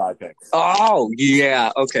send us thigh pics. Oh,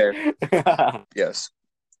 yeah. Okay. Yes.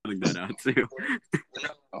 Putting that out too.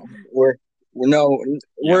 We're Don't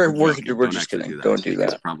just actually kidding. Don't do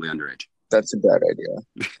It's that. probably underage. That's a bad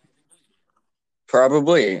idea.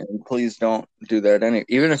 Probably. And please don't do that.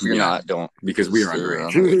 Even if you're not, don't. Because we are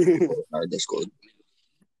underage. Our Discord.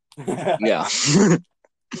 Yeah.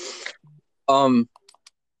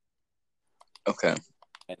 Okay.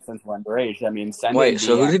 And since we're underage, I mean, send Wait,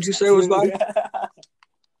 so who did you say was by?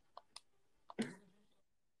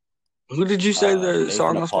 Who did you say the Nathan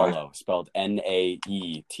song was by? Apollo, spelled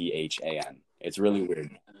Naethan. It's really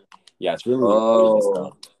weird. Yeah, it's really Oh,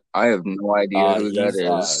 weird. I have no idea who that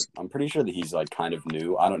is. I'm pretty sure that he's like kind of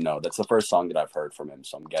new. I don't know. That's the first song that I've heard from him,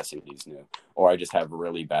 so I'm guessing he's new. Or I just have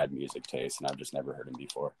really bad music taste and I've just never heard him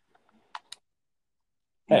before.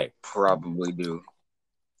 Hey. Probably do.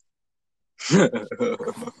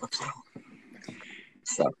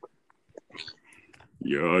 Suck.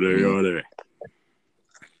 Yada.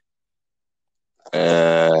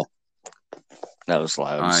 That was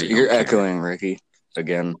loud. You're echoing, Ricky.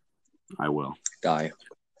 Again. I will. Die.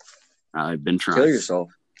 I've been trying. Kill yourself.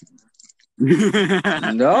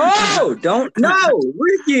 No! Don't. No!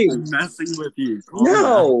 Ricky! I'm messing with you.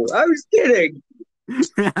 No! I was kidding.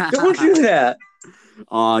 Don't do that.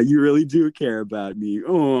 Aw, you really do care about me.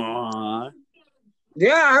 Aw.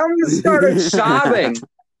 Yeah, I almost started sobbing.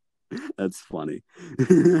 That's funny.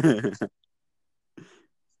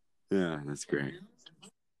 Yeah, that's great.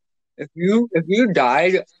 If you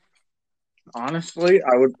died, honestly,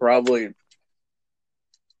 I would probably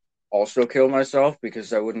also kill myself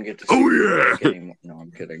because I wouldn't get to see you anymore. No,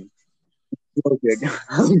 I'm kidding. Okay,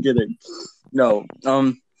 I'm kidding. No,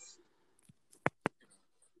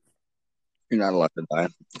 you're not allowed to die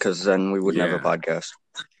because then we wouldn't have a podcast.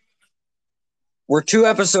 We're 2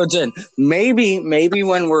 episodes in. Maybe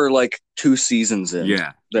when we're like 2 seasons in.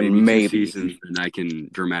 Yeah. Then maybe 2 seasons, and I can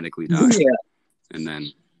dramatically die. Yeah. And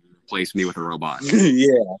then replace me with a robot.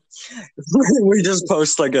 Yeah. We just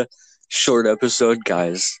post like a short episode,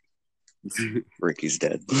 guys. Ricky's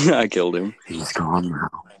dead. I killed him. He's gone now.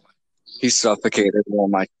 He suffocated while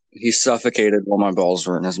my balls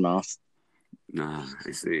were in his mouth. Nah,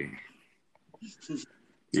 I see.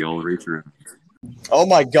 The old reach around. Oh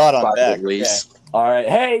my god, I'm back. Okay. All right.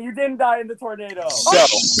 Hey, you didn't die in the tornado. So,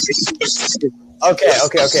 okay. So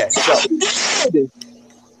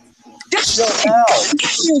now,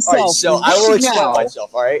 alright, so I will explain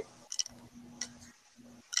myself. All right.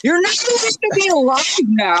 You're not supposed to be alive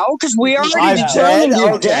now because we already I'm determined dead.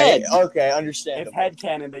 you're Okay. dead. Okay, understand. It's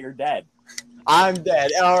headcanon that you're dead. I'm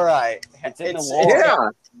dead. All right. It's in the lore. Yeah.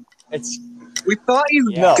 It's. We thought you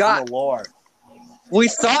Yeah, got. it's in the lore. We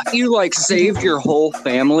thought you like saved your whole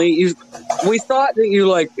family. We thought that you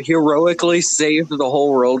like heroically saved the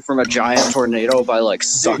whole world from a giant tornado by like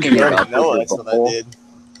sucking it up. No, that's what I did.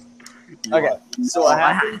 Okay, so what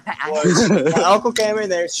happened was my uncle came in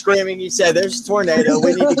there screaming. He said, "There's a tornado.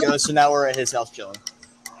 We need to go." So now we're at his house chilling.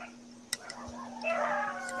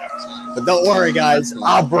 But don't worry, guys.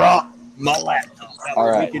 I brought my laptop. All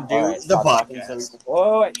right. We can do the podcast.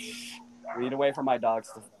 Whoa, wait. Read away from my dogs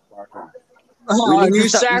to barking. You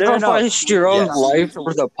sacrificed your own life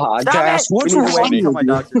for the podcast. What's wrong with until my you?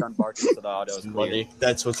 dogs are done barking so the audio is clear.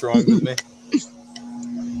 That's what's wrong with me.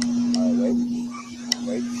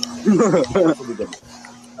 Wait.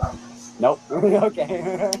 Nope.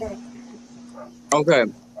 Okay. Okay.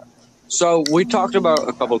 So we talked about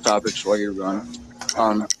a couple topics while you're gone.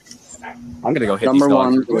 I'm gonna go hit Number these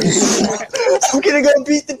dogs. 1 was I'm gonna go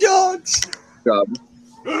beat the dogs. job.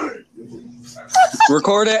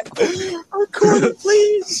 Record it. Record it,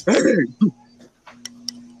 please.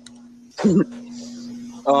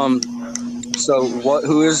 So what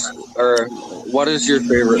is your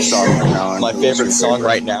favorite song right now? My favorite song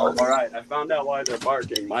right now. All right, I found out why they're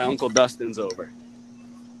barking. My Uncle Dustin's over.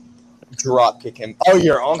 Drop kick him. Oh,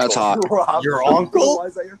 your uncle. That's hot. Your uncle? Why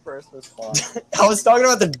is that your first response? I was talking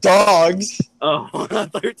about the dogs. Oh, I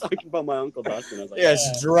thought you were talking about my Uncle Dustin. I was like,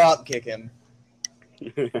 Yes, drop kick him.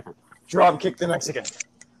 Drop kick the Mexican.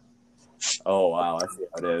 Oh, wow, I see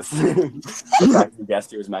how it is. In fact, you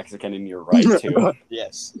guessed he was Mexican, and you're right, too.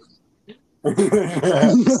 Yes. Oh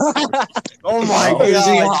my Oh, is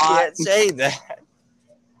he god, I hot? can't say that.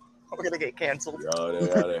 We're gonna get canceled. Got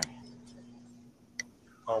it.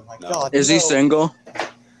 Oh my No. god. Is he no. single?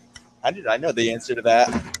 How did I know the answer to that?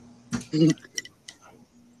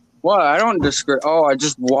 What? I don't describe. Oh, I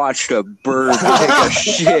just watched a bird take a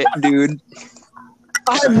shit, dude.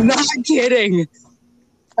 I'm not kidding.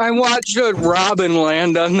 I watched a robin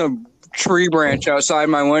land on the tree branch outside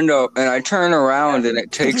my window, and I turn around, and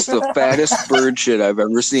it takes the fattest bird shit I've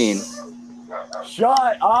ever seen.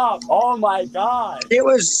 Shut up! Oh my god! It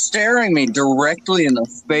was staring me directly in the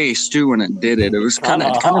face too when it did it. It was kind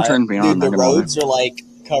of turned me on. Dude, the not gonna lie. roads are like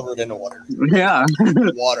covered in water. Yeah,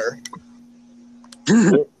 Water.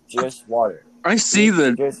 Just water. I see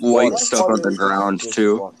the Just white water. stuff on the ground Just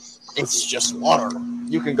too. water. It's just water.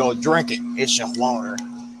 You can go drink it. It's just water.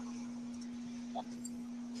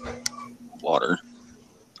 Water.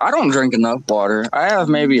 I don't drink enough water. I have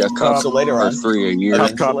maybe a cup So later or on, 3 a year.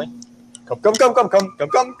 eventually. Come.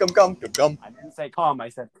 I didn't say calm, I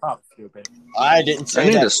said cup, stupid. I didn't I say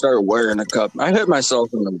need that. to start wearing a cup. I hit myself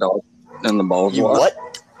in the balls. You a lot. what?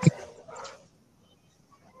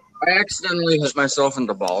 I accidentally hit myself in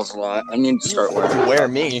the balls a lot. I need to start wearing. You wear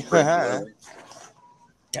me.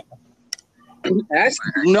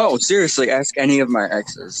 No, seriously, ask any of my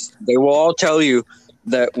exes. They will all tell you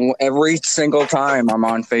that every single time I'm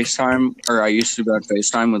on FaceTime, or I used to be on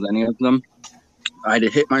FaceTime with any of them, I'd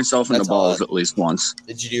hit myself in That's the balls hot. at least once.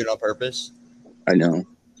 Did you do it on purpose? I know.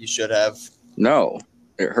 You should have. No,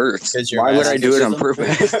 it hurts. 'Cause you're Why would I do it on masochism?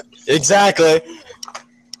 purpose? Exactly.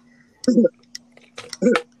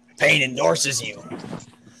 Pain endorses you.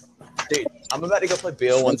 Dude, I'm about to go play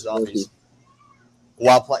BO1 Zombies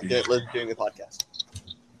while doing the podcast.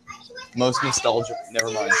 Most nostalgia.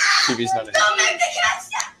 Never mind. TV's not in.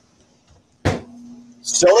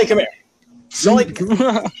 Sully, come here. Sully,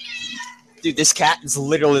 dude, this cat is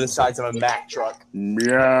literally the size of a Mack truck.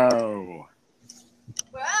 Meow.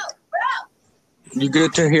 You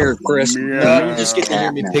get to hear Chris. No, you just get to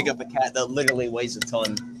hear me pick up a cat that literally weighs a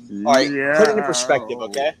ton. All right, put it in perspective,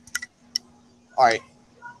 okay? All right.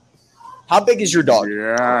 How big is your dog?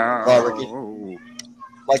 Ricky.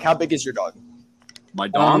 Like, how big is your dog? My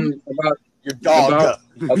dog? About Your dog. About-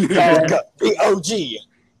 Dog. B-O-G.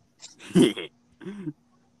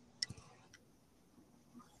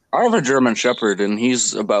 I have a German Shepherd, and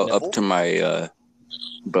he's about Nipple? up to my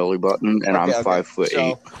belly button, and Okay, I'm 5'8".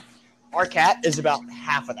 So, our cat is about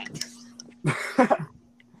half of that.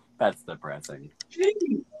 That's depressing.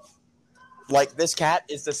 Like, this cat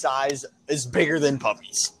is bigger than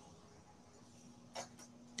puppies.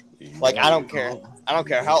 Like, I don't care. I don't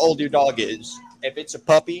care how old your dog is. If it's a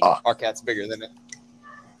puppy, our cat's bigger than it.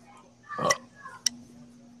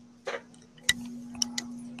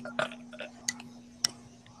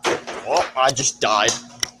 Well, I just died.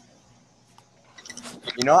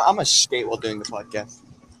 You know what? I'm going to skate while doing the podcast.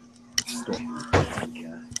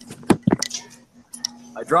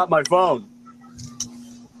 I dropped my phone.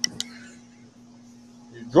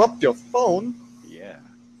 You dropped your phone? Yeah,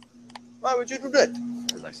 Why would you do that?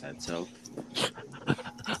 as I said so.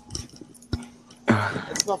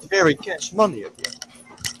 It's not very cash money of you.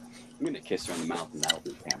 I'm gonna kiss her in the mouth, and that'll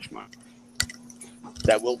be cash money.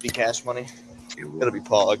 That will be cash money. It will. It'll be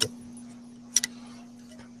Pog.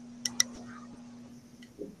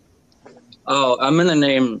 Oh, I'm gonna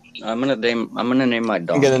name my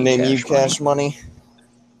dog. I'm gonna name you Cash Money.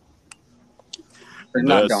 Or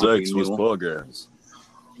not Donkey was Mule. poggers.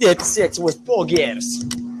 It's with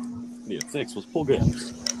Poggers. Yeah, 6 was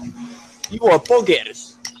poggers. You are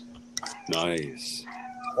Poggers. Nice.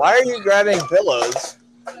 Why are you grabbing pillows?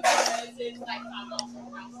 It's,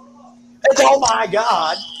 oh my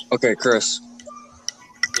god! Okay, Chris.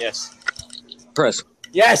 Yes.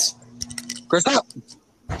 Yes! Stop.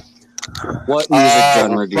 What music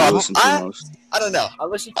genre do you well, listen to most? I don't know. I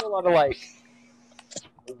listen to a lot of, like,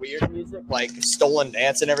 weird music, like Stolen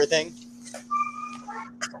Dance and everything.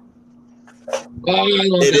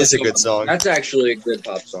 It is a good song. That's actually a good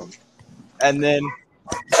pop song. And then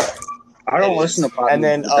I don't It listen is. to pop And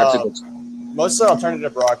music, then, but that's a good song. mostly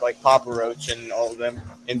alternative rock, like Papa Roach and all of them.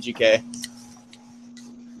 MGK.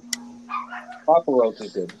 Papa Roach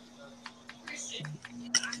is good.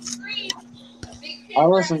 I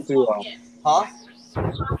listen to Huh?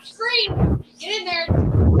 Scream! Get in there!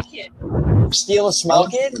 Kid. Steal a small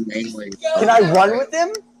kid? mainly. Can I run with him?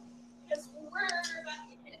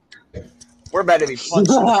 We're about to be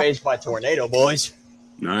punched in the face by a tornado, boys.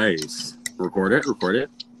 Nice. Record it. Record it.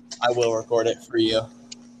 I will record it for you.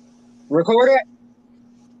 Record it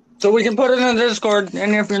so we can put it in the Discord.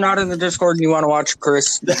 And if you're not in the Discord and you want to watch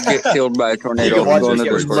Chris get killed by a tornado, You can watch go in us the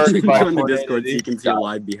get Discord. murdered by a Go in the tornado, Discord so you dude. can see a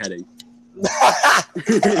live beheading.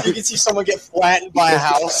 You can see someone get flattened by a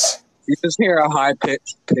house You just hear a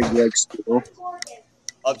high-pitched pig-like squeal.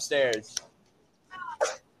 upstairs.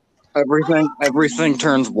 Everything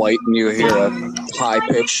turns white, and you hear a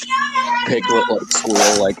high-pitched piglet-like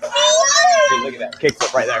squeal, like Dude, look at that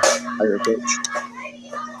kickflip right there. higher pitch.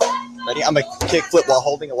 Ready? I'm a kickflip while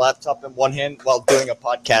holding a laptop in one hand while doing a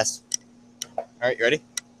podcast. All right, you ready?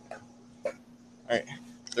 All right,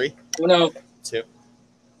 3, No, 2,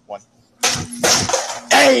 1.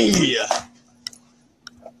 Hey!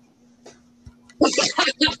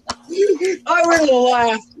 I would have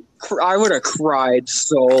laughed. I would have cried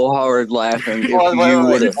so hard laughing if you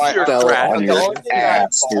would have fell on your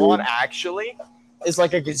ass, dude. Actually, is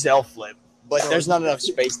like a gazelle flip, but there's not enough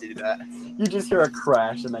space to do that. You just hear a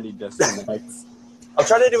crash and then he disconnects. I'll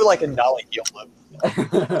try to do like a dolly heel flip.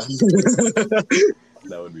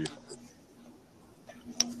 That would be.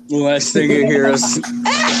 The last thing you hear is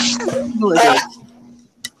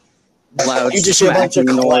loud You just hear a bunch of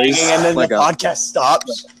smacking clanging, noise, and then like the a podcast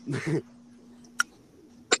stops.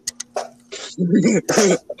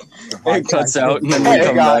 it cuts out, and then we Hey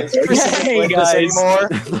come guys, back. Chris isn't Hey with us guys, anymore.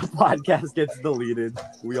 The podcast gets deleted.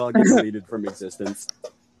 We all get deleted from existence.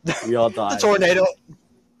 We all die. The tornado.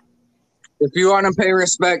 if you want to pay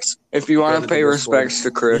respects, Go to the Discord.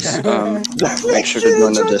 to Chris, make sure to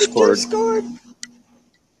join the Discord.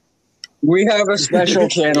 We have a special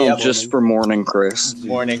channel Yeah, just for Morning Chris.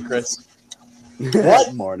 Morning, Chris.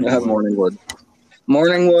 What? Morning. Yeah, Morningwood,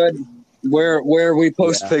 where we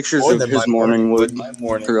post Yeah. pictures More of than his my Morningwood My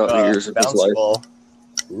morning. throughout the years of his bouncy life. ball.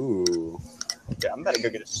 Ooh. Yeah, I'm about to go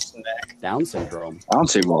get a snack. Down syndrome.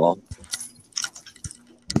 Bouncy ball.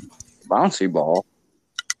 Bouncy ball.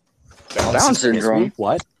 Down Excuse syndrome. me?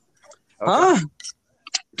 What? Huh?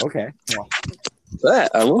 Okay.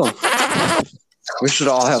 That I will. We should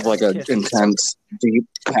all have like an intense, deep,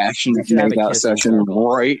 passionate We should have a makeout kiss session circle.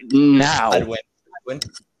 right now. I'd win.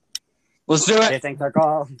 Let's do it. Kissing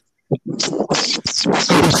circle.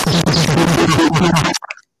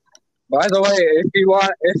 By the way,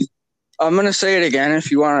 if I'm gonna say it again,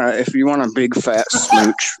 if you want a big fat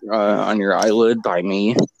smooch on your eyelid by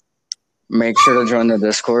me, make sure to join the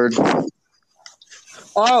Discord.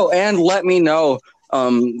 Oh, and let me know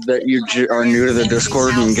that you are new to the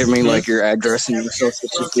Discord and give me like your address and your social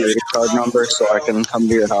security card number so I can come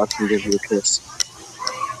to your house and give you a kiss.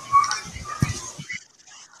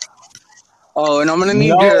 Oh, and I'm gonna need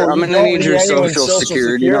No, your you don't need anyone's social social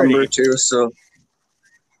security security. number too, so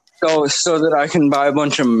that I can buy a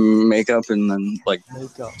bunch of makeup and then like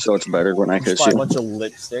so it's better when I kiss Buy a you. bunch of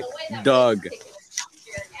lipstick. Doug.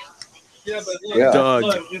 Yeah, but look, Yeah. Doug.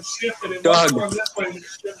 look, it's shifted. It Doug. went from this way,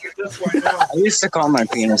 it's shifted this way now. I used to call my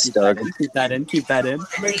penis Doug, Keep that in. Keep that in. It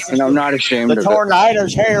makes and I'm not ashamed The of it.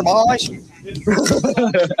 tornado's here, boys. this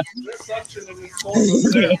suction and it's going to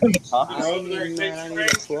there. Huh? You know, there it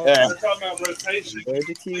takes straight. Yeah. We're talking about rotation.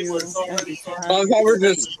 People, it's already Well, if I were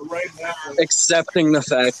just right now. accepting the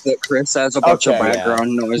fact that Chris has a bunch of Okay, yeah.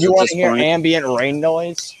 background noise You at want this to hear point. ambient rain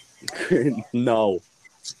noise? No,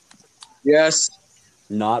 Yes.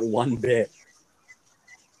 not one bit.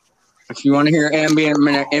 If you want to hear ambient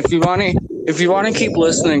minute, if you want to keep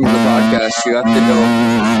listening to the podcast, you have to go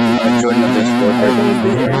join the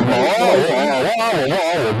Discord.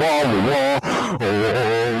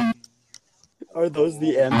 Are those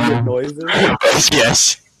the ambient noises?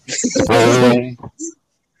 Yes.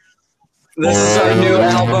 This is our new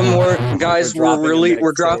album. We're We're dropping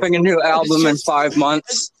a dropping a new album in 5 months.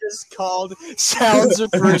 It's just called Sounds of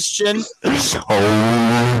Christian.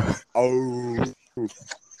 Oh.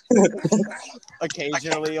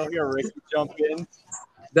 Occasionally, you'll hear Ricky jump in.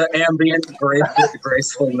 The ambient,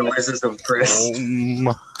 graceful noises of Chris.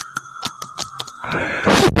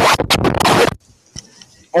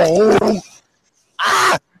 Oh!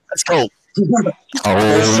 Ah! That's cold.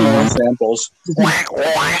 There's some more samples.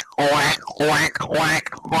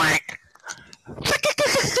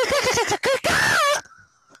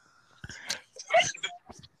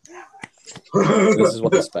 This is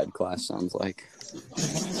what the sped class sounds like.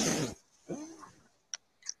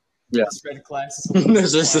 Yeah. Sped class.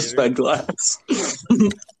 This is the sped class.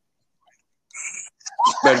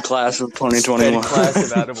 Sped class of 2021. Sped class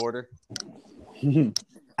is out of order.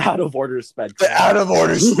 Out of order sped. The out of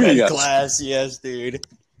order sped Yes. class, yes, dude.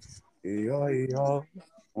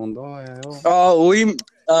 Oh,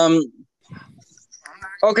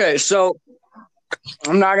 okay, so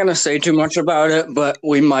I'm not gonna say too much about it, but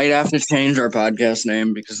we might have to change our podcast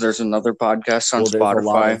name because there's another podcast on Well, there's a lot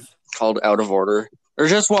Spotify of- called Out of Order. There's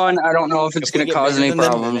just one. I don't know if it's If we gonna get cause bigger any than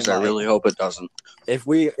them, then problems. it I might. really hope it doesn't.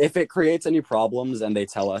 If it creates any problems and they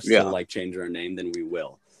tell us Yeah. to like change our name, then we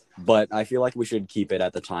will. But I feel like we should keep it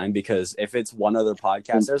at the time because if it's one other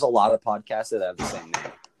podcast, there's a lot of podcasts that have the same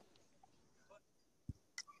name.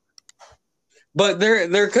 But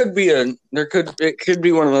it could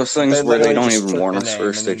be one of those things They where they literally don't just even took warn the us name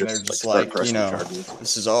first. and They then just, they're just start like, pressing you know, charges.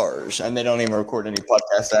 this is ours, and they don't even record any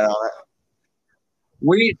podcast out on it.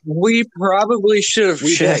 We probably should have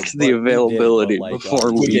We checked did, the but we did, availability but, like, before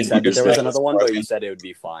you we said that just there was said another it's one, but broken. you said it would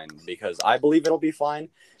be fine because I believe it'll be fine.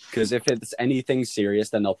 Because if it's anything serious,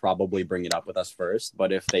 then they'll probably bring it up with us first.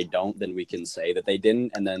 But if they don't, then we can say that they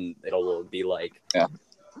didn't, and then it'll be like, Yeah.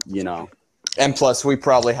 you know, And plus, we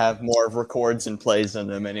probably have more records and plays than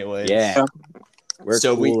them anyway. yeah, we're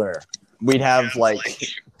So cooler. We'd have like,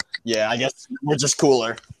 yeah, I guess we're just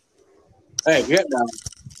cooler. Hey, get down.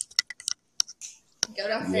 Go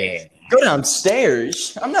downstairs. Go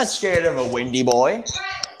downstairs. I'm not scared of a windy boy.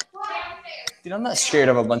 Dude, I'm not scared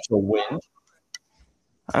of a bunch of wind.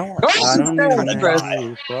 I don't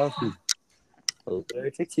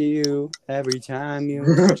Allergic to you every time you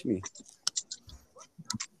touch me.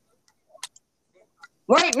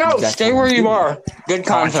 Wait, no, That's stay what where I'm you doing. are. Good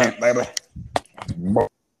content. baby.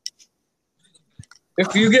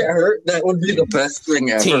 If you get hurt, that would be the best thing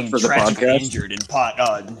ever Team for the tragically podcast. injured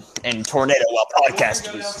in tornado while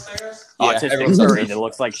podcasting. Downstairs? Yeah, Autistic everyone's furry that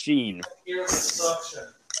looks like Sheen. Here's the suction.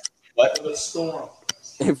 What? The storm.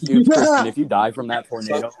 If you die from that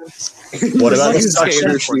tornado, What about the He's like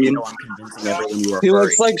suction? Skater Sheen. I'm convincing everyone you are He furry.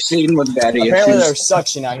 looks like Sheen with daddy Apparently issues. there's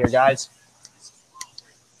suction out here, guys.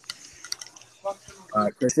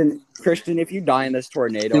 Christian, if you die in this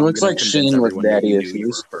tornado, He I'm looks gonna like convince Sheen with everyone that daddy you knew you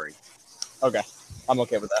issues. were furry. Okay, I'm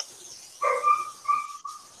okay with that.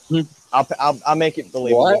 Hmm. I'll make it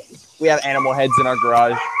believable. What? We have animal heads in our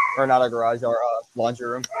garage, or not our garage, our laundry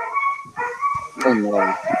room. Oh,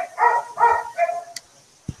 no.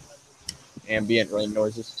 Ambient rain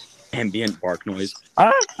noises, Ambient bark noise.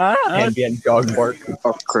 ambient dog bark.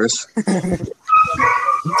 Oh, Chris.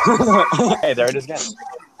 Hey, there it is again.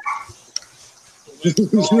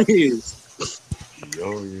 Jeez.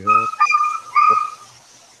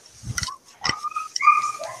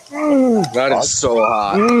 That is so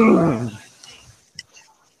hot.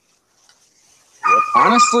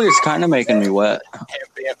 Honestly, it's kind of making me wet.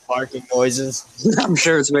 Ambient barking noises I'm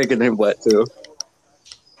sure it's making him wet too.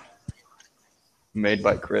 made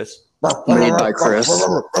by Chris. Made by Chris.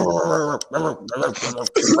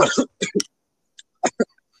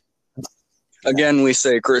 Again, we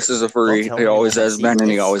say Chris is a furry. Don't tell He me always when I has see been, and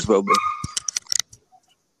he this. always will be.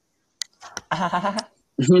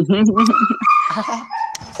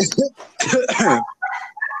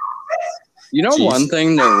 You know, Jeez. one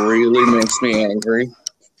thing that really makes me angry?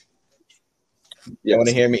 You want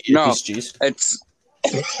to hear me eat No. a piece of cheese? It's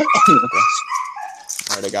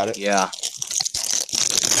All right, I got it. yeah.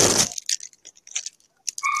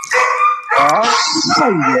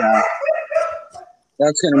 Yeah.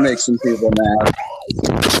 That's gonna make some people mad.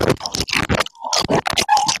 You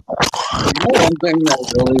know, one thing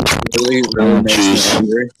that really makes me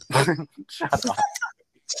angry. Shut up.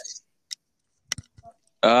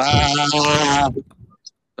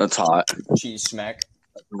 That's hot. Cheese smack.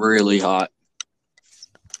 Really hot.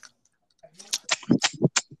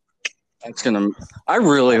 That's gonna. I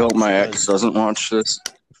really hope my ex doesn't watch this.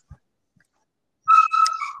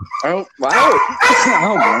 Oh wow!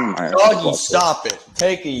 Oh, my Doggy, stop it.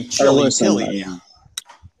 Take a chili listen, pilly.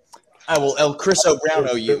 I will El Criso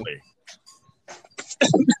Browno you.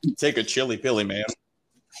 Take a chili pilly, man.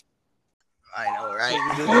 I know, right?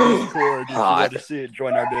 Discord. If you Hot. want to see it,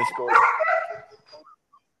 join our Discord.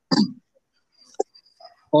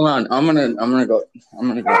 Hold on, I'm gonna go.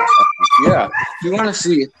 Yeah, if you want to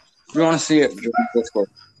see it, join Discord.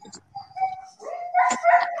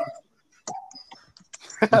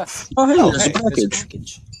 Oh, hey, there's a Hey, this package.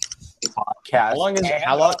 package. Podcast. How long is it?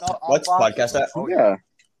 How long? What's the podcast at? Yeah.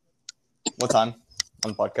 What time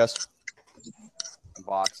on the podcast?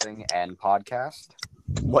 Unboxing and podcast.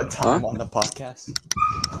 What time Huh? on the podcast?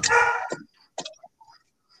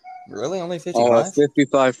 Really? Only 55?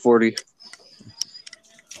 55:40.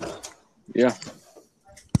 Yeah.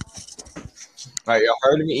 All right, y'all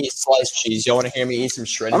heard me eat sliced cheese. Y'all want to hear me eat some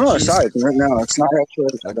shredded I'm cheese? outside right now. It's not actually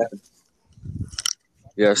that bad.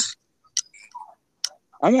 Yes.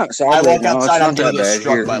 I'm outside I right walk now. It's outside, I'm not gonna that get bad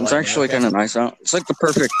struck here. by It's lightning, actually okay? kind of nice out. It's like the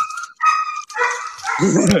perfect.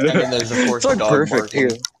 And then there's, of course, It's like the dog perfect barking. here.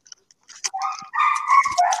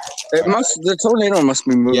 The tornado must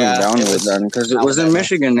be moving Yeah, it downward was then, because it in was in Alabama.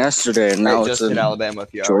 Michigan yesterday, and now It it's just hit in Alabama a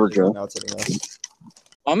few hours Georgia. ago. Now it's hitting us.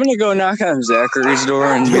 I'm gonna go knock on Zachary's door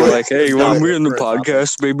and be Do it. like, "Hey, you Stop want to be it in the for a topic.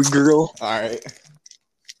 podcast, baby girl?" Alright.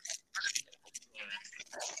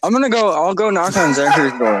 I'll go knock on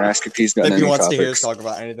Zachary's door and ask if he's got If he any wants to hear us topics. talk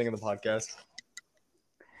about anything in the podcast.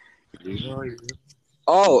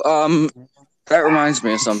 Oh, that reminds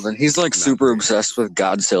me of something. He's like super obsessed with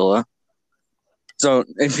Godzilla. So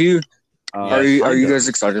if you are you guys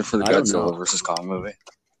excited for the I don't Godzilla know. versus Kong movie?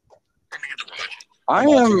 I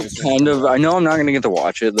am kind of. I know I'm not gonna get to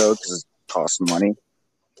watch it though because it costs money.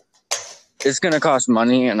 It's gonna cost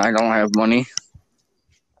money, and I don't have money.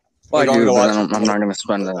 Well, We're I going do, to but watch I'm not gonna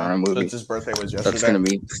spend it on a movie. Since his birthday was yesterday, That's gonna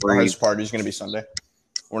be or free. his party's gonna be Sunday,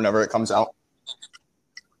 whenever it comes out.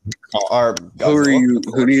 Our Who do you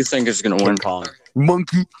Godzilla, think is gonna win? King Kong.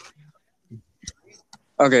 Monkey.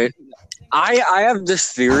 Okay, I have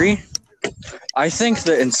this theory. I think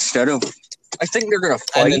that I think they're gonna and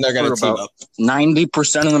fight then they're gonna for team about up.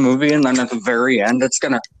 90% of the movie, and then at the very end,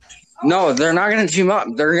 No, they're not gonna team up.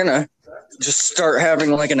 They're gonna just start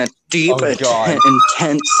having like a deep,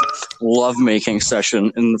 intense lovemaking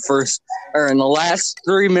session in the last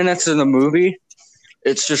 3 minutes of the movie.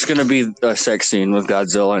 It's just gonna be a sex scene with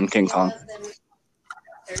Godzilla and King Kong.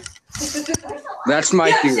 That's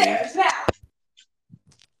my theory.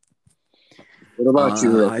 What about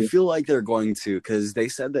you, Ricky? I feel like they're going to, because they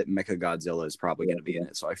said that Mechagodzilla is probably going to be in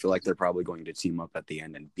it. So I feel like they're probably going to team up at the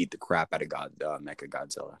end and beat the crap out of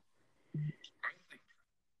Mechagodzilla.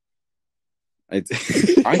 I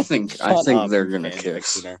think they're gonna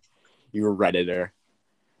kiss. You're a Redditor.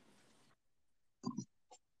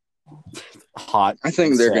 Hot. I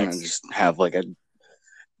think they're sex. gonna just have like a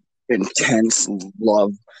intense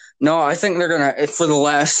love. No, I think they're gonna for the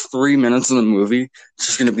last 3 minutes of the movie, it's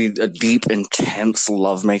just gonna be a deep, intense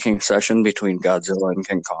lovemaking session between Godzilla and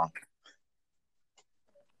King Kong.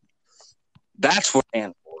 That's what I'm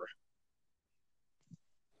paying for.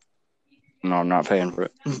 No, I'm not paying for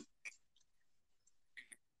it.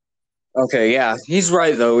 Okay, yeah, he's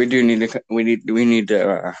right though. We do need to. We need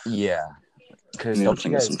to. Yeah. Because We need don't to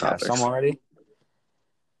you think of guys some have topics. some already?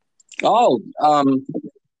 Oh,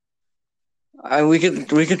 we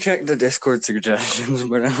could check the Discord suggestions,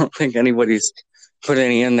 but I don't think anybody's put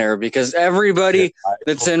any in there because everybody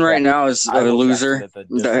that's in right now is a loser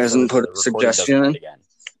that hasn't put a suggestion in.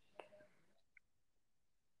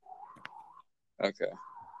 Okay.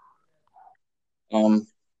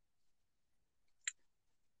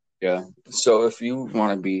 Yeah. So if you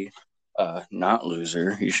want to be not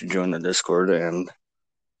loser, you should join the Discord and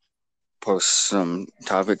post some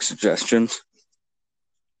topic suggestions.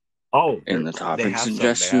 Oh, in the topic some,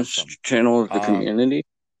 suggestions channel of the community.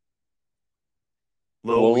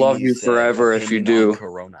 We'll love you forever if you do.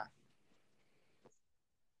 Corona.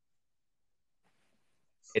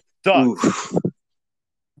 It sucks.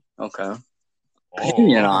 Okay.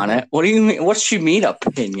 Opinion on it. What do you mean? What's she mean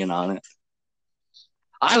opinion on it?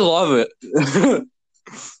 I love it.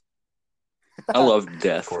 I love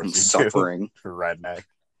death and suffering. Redneck.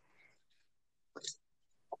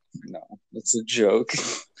 No, it's a joke.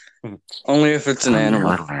 Only if it's an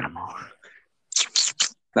animal.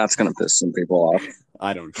 That's gonna piss some people off.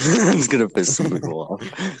 I don't care. It's gonna piss some people off.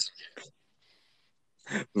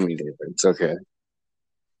 Me neither. It's okay.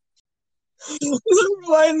 This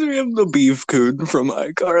reminds me of the beef coon from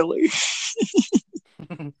iCarly.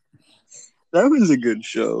 That was a good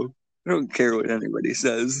show. I don't care what anybody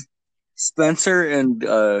says. Spencer and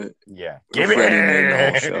yeah, Freddie made the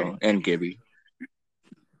whole show, and Gibby.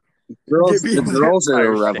 The girls are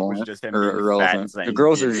irrelevant. The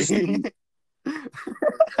girls are just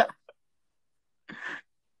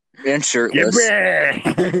and shirtless.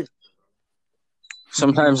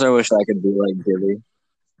 Sometimes I wish I could be like Gibby.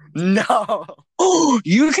 No. Oh,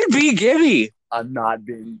 you could be Gibby. I'm not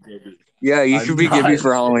being Gibby. Yeah, you could be Gibby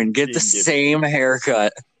for Halloween. Get the same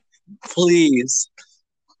haircut. Please.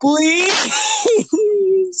 Please.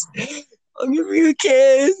 I'll give you a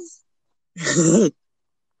kiss.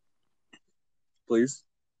 Please.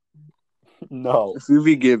 No. If you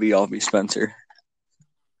be Gibby, I'll be Spencer.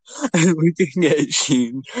 We can get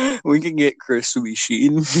Sheen. We can get Chris to be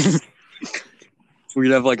Sheen.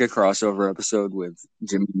 We'd have like a crossover episode with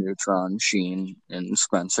Jimmy Neutron, Sheen, and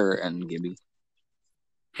Spencer and Gibby.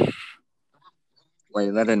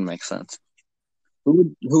 Wait, that didn't make sense.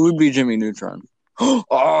 Who would be Jimmy Neutron?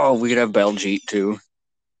 Oh, we could have Baljeet too.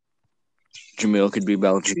 Jamil could be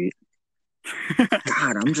Baljeet.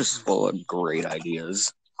 God, I'm just full of great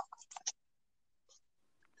ideas.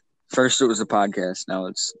 First it was a podcast, now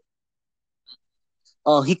it's...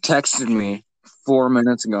 Oh, he texted me 4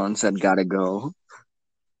 minutes ago and said, gotta go.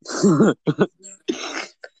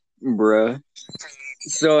 Bruh.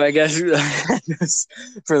 So I guess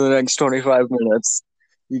for the next 25 minutes,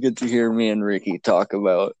 you get to hear me and Ricky talk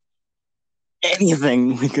about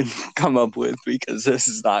anything we could come up with because this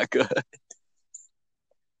is not good.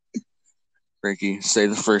 Ricky, say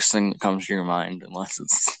the first thing that comes to your mind, unless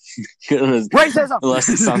it's Racism! unless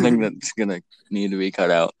it's something that's gonna need to be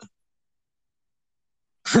cut out.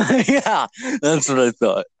 Yeah, that's what I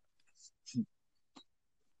thought.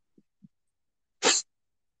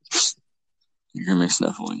 You hear me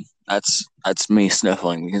sniffling? That's me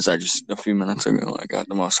sniffling because I just a few minutes ago I got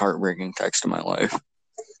the most heartbreaking text of my life,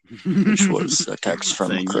 which was a text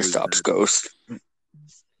from Saying Kristaps Ghost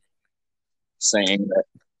saying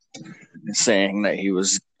that he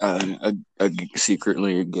was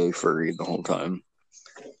secretly a gay furry the whole time.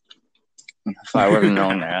 If I would have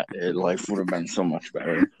known that, life would have been so much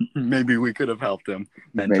better. Maybe we could have helped him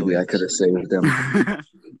mentally. Maybe I could have saved him.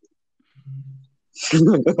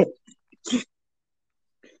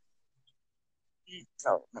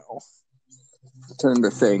 Oh no. Turn the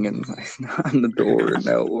thing and on the door and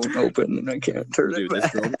now it won't open and I can't turn Dude, it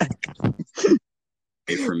this back.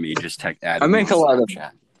 girl for me just added I make a lot of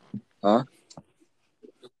chat. Huh?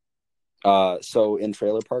 So in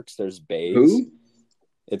trailer parks there's bays. Who?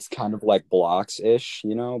 It's kind of like blocks-ish,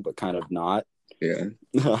 but kind of not. Yeah.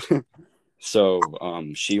 So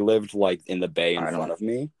she lived like in the bay in front of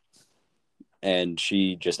me. And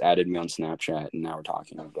she just added me on Snapchat and now we're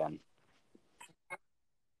talking again.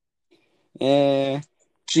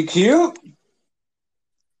 She cute?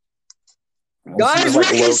 Guys,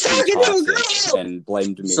 Ricky's talking to a girl! And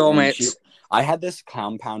blamed me. Soulmates. I had this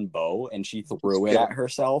compound bow and she threw it at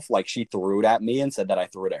herself. Like she threw it at me and said that I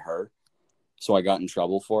threw it at her. So I got in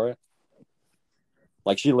trouble for it.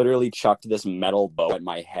 Like she literally chucked this metal bow at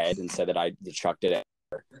my head and said that I chucked it at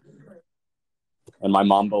her. And my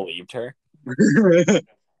mom believed her. Yeah,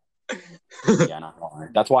 not gonna lie.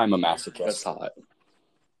 That's why I'm a masochist. That's hot.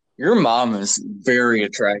 Your mom is very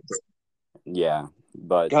attractive. Yeah,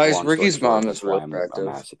 but guys, Ricky's mom is real I'm attractive.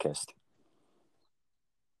 a masochist.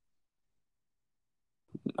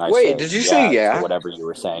 Wait, did you say yeah? Whatever you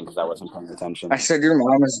were saying, because I wasn't paying attention. I said your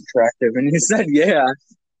mom is attractive, and you said yeah.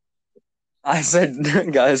 I said,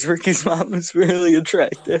 guys, Ricky's mom is really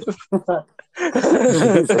attractive.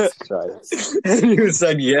 Jesus Christ. And you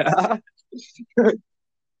said yeah.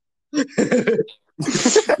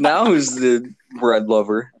 Now who's the bread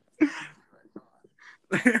lover?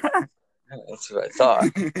 That's what I thought.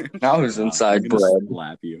 Now who's inside bread?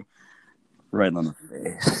 Slap you right on the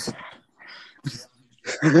face.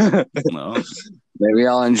 No. Maybe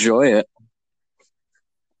I'll enjoy it.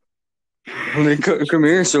 Come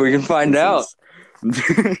here so we can find out.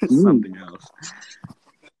 Something else.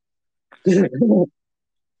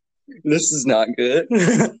 This is not good.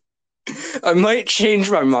 I might change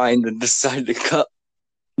my mind and decide to cut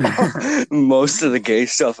most of the gay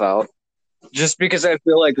stuff out. Just because I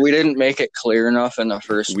feel like we didn't make it clear enough in the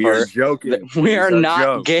first We part. are joking. We are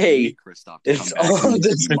not gay. It's all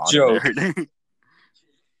just a joke.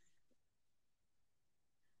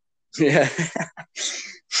 Yeah.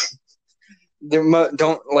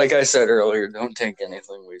 Don't, like I said earlier, don't take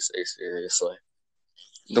anything we say seriously.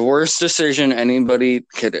 The worst decision anybody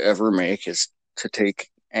could ever make is to take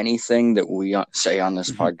anything that we say on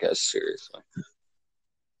this podcast seriously.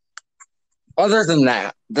 Other than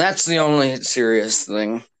that, that's the only serious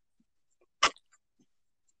thing.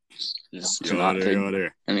 Is to not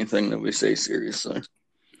take anything that we say seriously.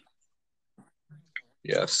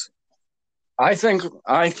 Yes. I think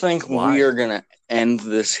we are gonna end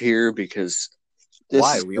this here because this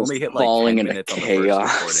Why? is We only hit like falling 10 into minutes on the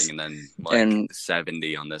chaos. first recording and then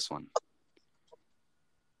 70 on this one.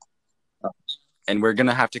 And we're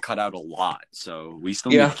gonna have to cut out a lot, so we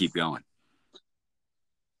still need to keep going.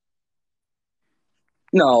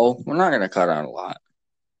 No, we're not gonna cut out a lot.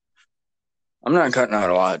 I'm not cutting out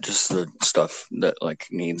a lot, just the stuff that like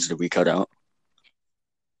needs to be cut out.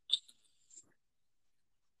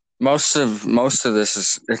 Most of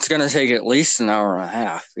this it's gonna take at least an hour and a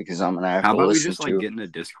half because I'm gonna have How to about we listen just to get in a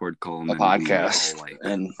Discord call and a then podcast we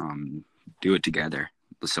all, and do it together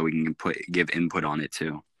so we can give input on it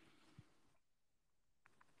too.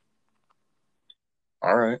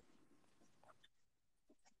 All right.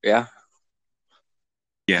 Yeah.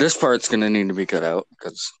 Yeah. This part's gonna need to be cut out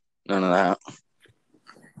because none of that.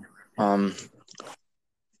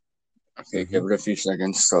 Okay, give it a few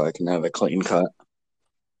seconds so I can have a clean cut.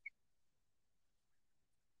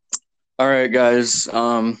 All right, guys.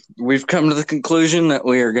 We've come to the conclusion that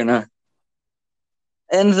we are gonna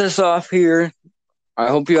end this off here. I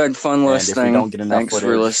hope you had fun And listening. if we don't get enough Thanks footage,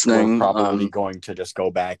 for listening. we're probably going to just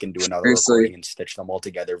go back and do another seriously. recording and stitch them all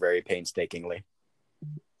together very painstakingly.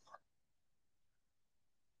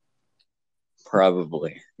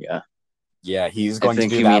 Probably, yeah. Yeah, he's going to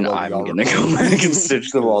think do you that mean while we I'm are gonna go recording. back and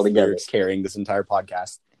stitch them all together. Lyric's carrying this entire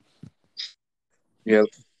podcast. Yep.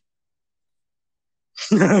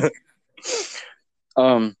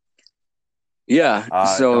 Yeah.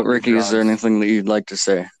 So, don't do Ricky, is there drugs. anything that you'd like to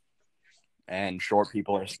say? And short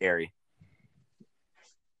people are scary.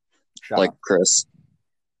 Shut Like up. Chris?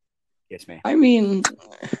 It's me. I mean,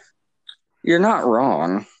 you're not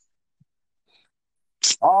wrong.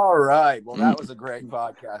 All right. Well, that was a great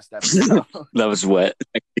podcast episode. That was wet.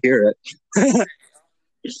 I could hear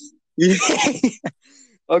it.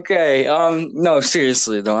 Okay. No,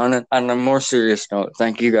 seriously though. On a more serious note,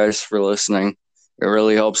 thank you guys for listening. It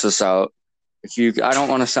really helps us out. I don't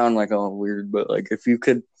want to sound like all weird, but like if you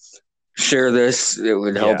could share this, it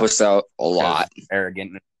would help Yeah. us out a lot.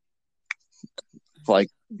 Arrogant. Like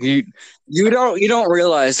you don't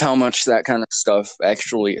realize how much that kind of stuff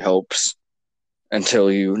actually helps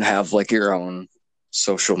until you have like your own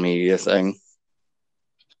social media thing.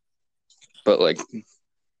 But like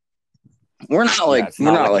we're not like it's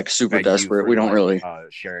not like super beg you desperate. for, We don't like, really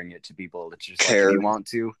sharing it to people. It's just care. Like, if you want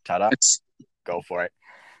to, ta-da, It's go for it.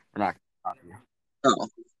 We're not gonna stop you. no.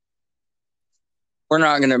 We're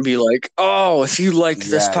not gonna be like, oh, if you like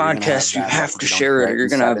this Yeah, you're gonna podcast, you bad have luck to if you don't share it, share or you're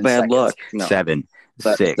in gonna have 7 bad seconds. luck. No, 7,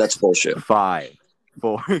 6, that's bullshit. 5,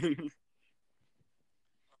 4.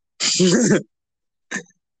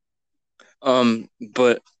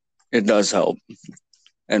 But it does help,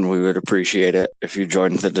 and we would appreciate it if you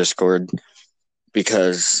joined the Discord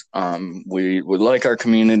because we would like our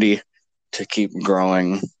community to keep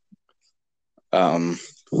growing.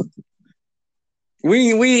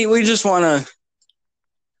 We just want to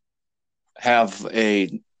have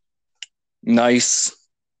a nice.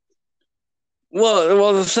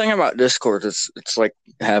 Well, the thing about Discord is it's like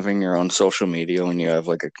having your own social media when you have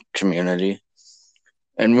like a community.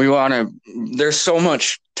 And we want to, there's so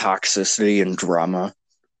much toxicity and drama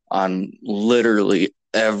on literally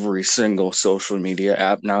every single social media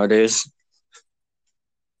app nowadays.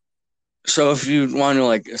 So if you want to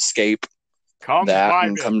like escape that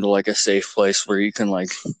and come to like a safe place where you can like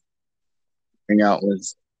hang out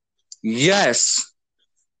with, yes,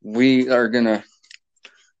 we are gonna,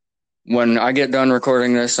 when I get done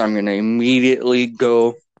recording this, I'm gonna immediately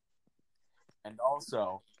go And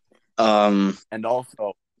also,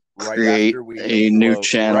 right create after we a new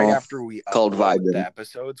channel right after we called upload Vibin. the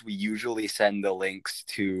episodes, we usually send the links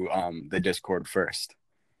to the Discord first,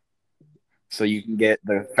 so you can get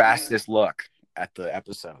the fastest look at the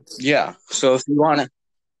episodes. Yeah. So if you want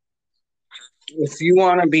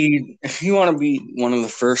to be one of the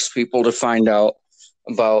first people to find out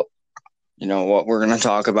about, you know, what we're going to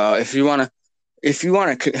talk about, if you want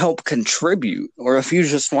to help contribute, or if you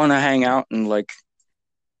just want to hang out and like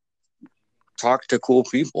talk to cool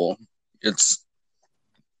people, it's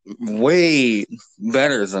way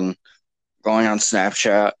better than going on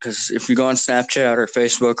Snapchat. Because if you go on Snapchat or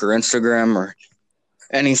Facebook or Instagram or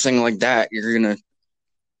anything like that, you're gonna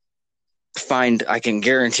find, I can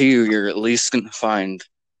guarantee you're at least gonna find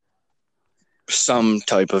some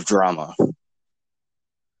type of drama.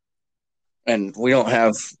 And we don't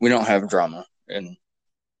have drama, and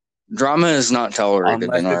drama is not tolerated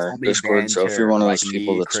Unless in it's our only Discord. So if you're one of banter, those like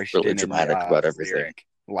people me, that's Christian, really and, dramatic about everything, Lyric,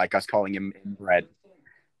 like us calling him inbred.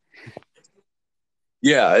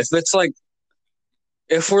 yeah,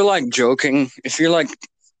 if we're like joking, if you're like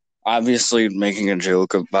obviously making a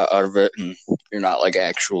joke out of it, and you're not like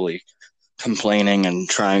actually complaining and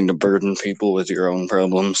trying to burden people with your own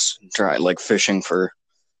problems, try like fishing for,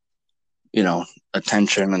 you know,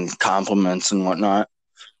 attention and compliments and whatnot,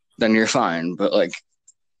 then you're fine. But like,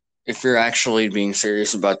 if you're actually being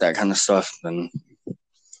serious about that kind of stuff, then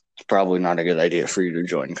it's probably not a good idea for you to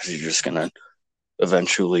join, because you're just gonna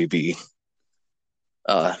eventually be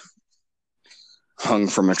hung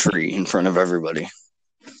from a tree in front of everybody,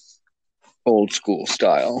 old school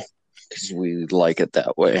style, because we like it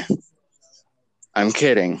that way. I'm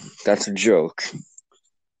kidding. That's a joke.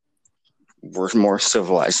 We're more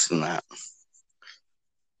civilized than that.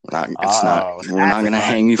 We're not going to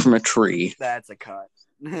hang you from a tree. That's a cut.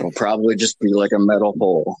 It'll probably just be like a metal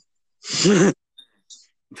pole.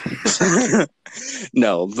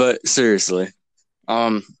 No, but seriously.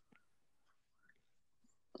 Like,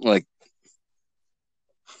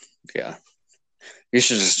 yeah. You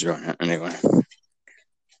should just join it anyway.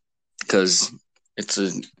 Because it's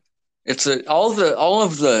It's all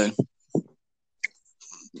of the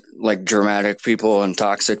like dramatic people and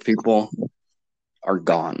toxic people are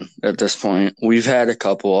gone at this point. We've had a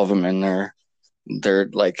couple of them in there. They're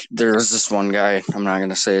like, there was this one guy, I'm not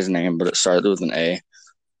gonna say his name, but it started with an A.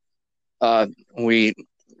 We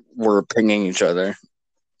were pinging each other,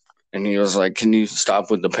 and he was like, "Can you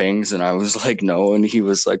stop with the pings?" And I was like, "No." And he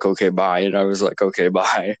was like, "Okay, bye." And I was like, "Okay,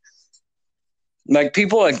 bye." Like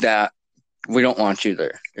people like that, we don't want you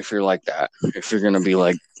there. If you're like that, if you're gonna be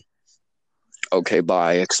like, "Okay,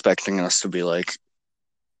 bye," expecting us to be like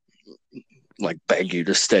beg you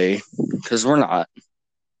to stay, because we're not.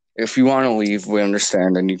 If you want to leave, we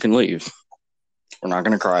understand, and you can leave. We're not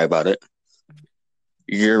gonna cry about it.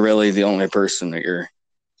 You're really the only person that you're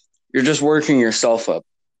just working yourself up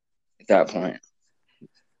at that point.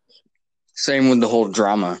 Same with the whole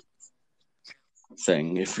drama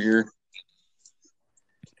thing. If you're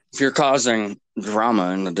causing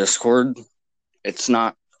drama in the Discord, it's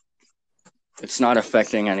not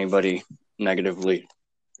affecting anybody negatively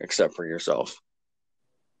except for yourself.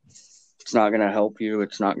 It's not gonna help you.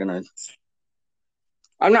 It's not gonna.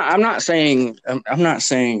 I'm not saying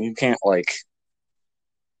you can't like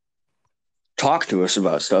talk to us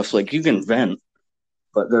about stuff. Like you can vent,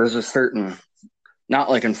 but there's a certain,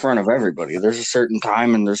 not like in front of everybody. There's a certain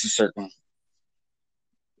time and there's a certain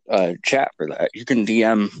chat for that. You can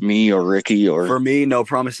DM me or Ricky or For me, no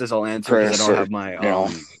promises. I'll answer because Chris I don't or, have my you know.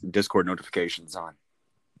 Discord notifications on.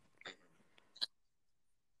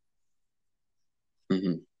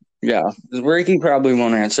 Mm-hmm. Yeah, Ricky probably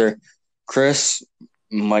won't answer. Chris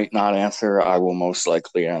might not answer. I will most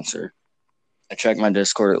likely answer. I check my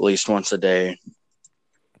Discord at least once a day.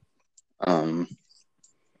 But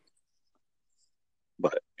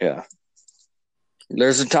yeah,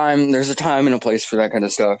 there's a time and a place for that kind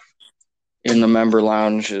of stuff. In the member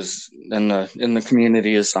lounge is in the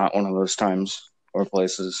community is not one of those times or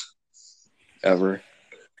places ever.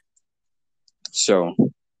 So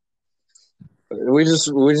we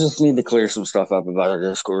just need to clear some stuff up about our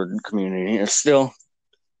Discord community. It's still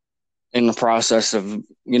in the process of,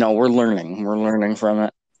 we're learning from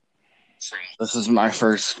it. This is my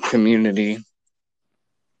first community,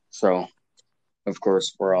 so of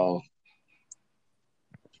course we're all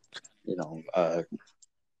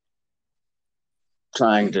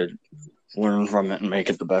trying to learn from it and make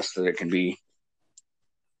it the best that it can be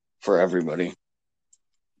for everybody.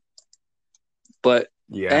 But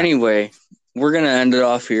anyway, we're gonna end it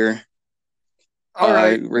off here. All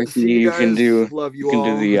right, Ricky, see you guys. can do Love you can all.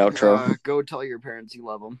 do the outro. Go tell your parents you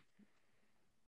love them.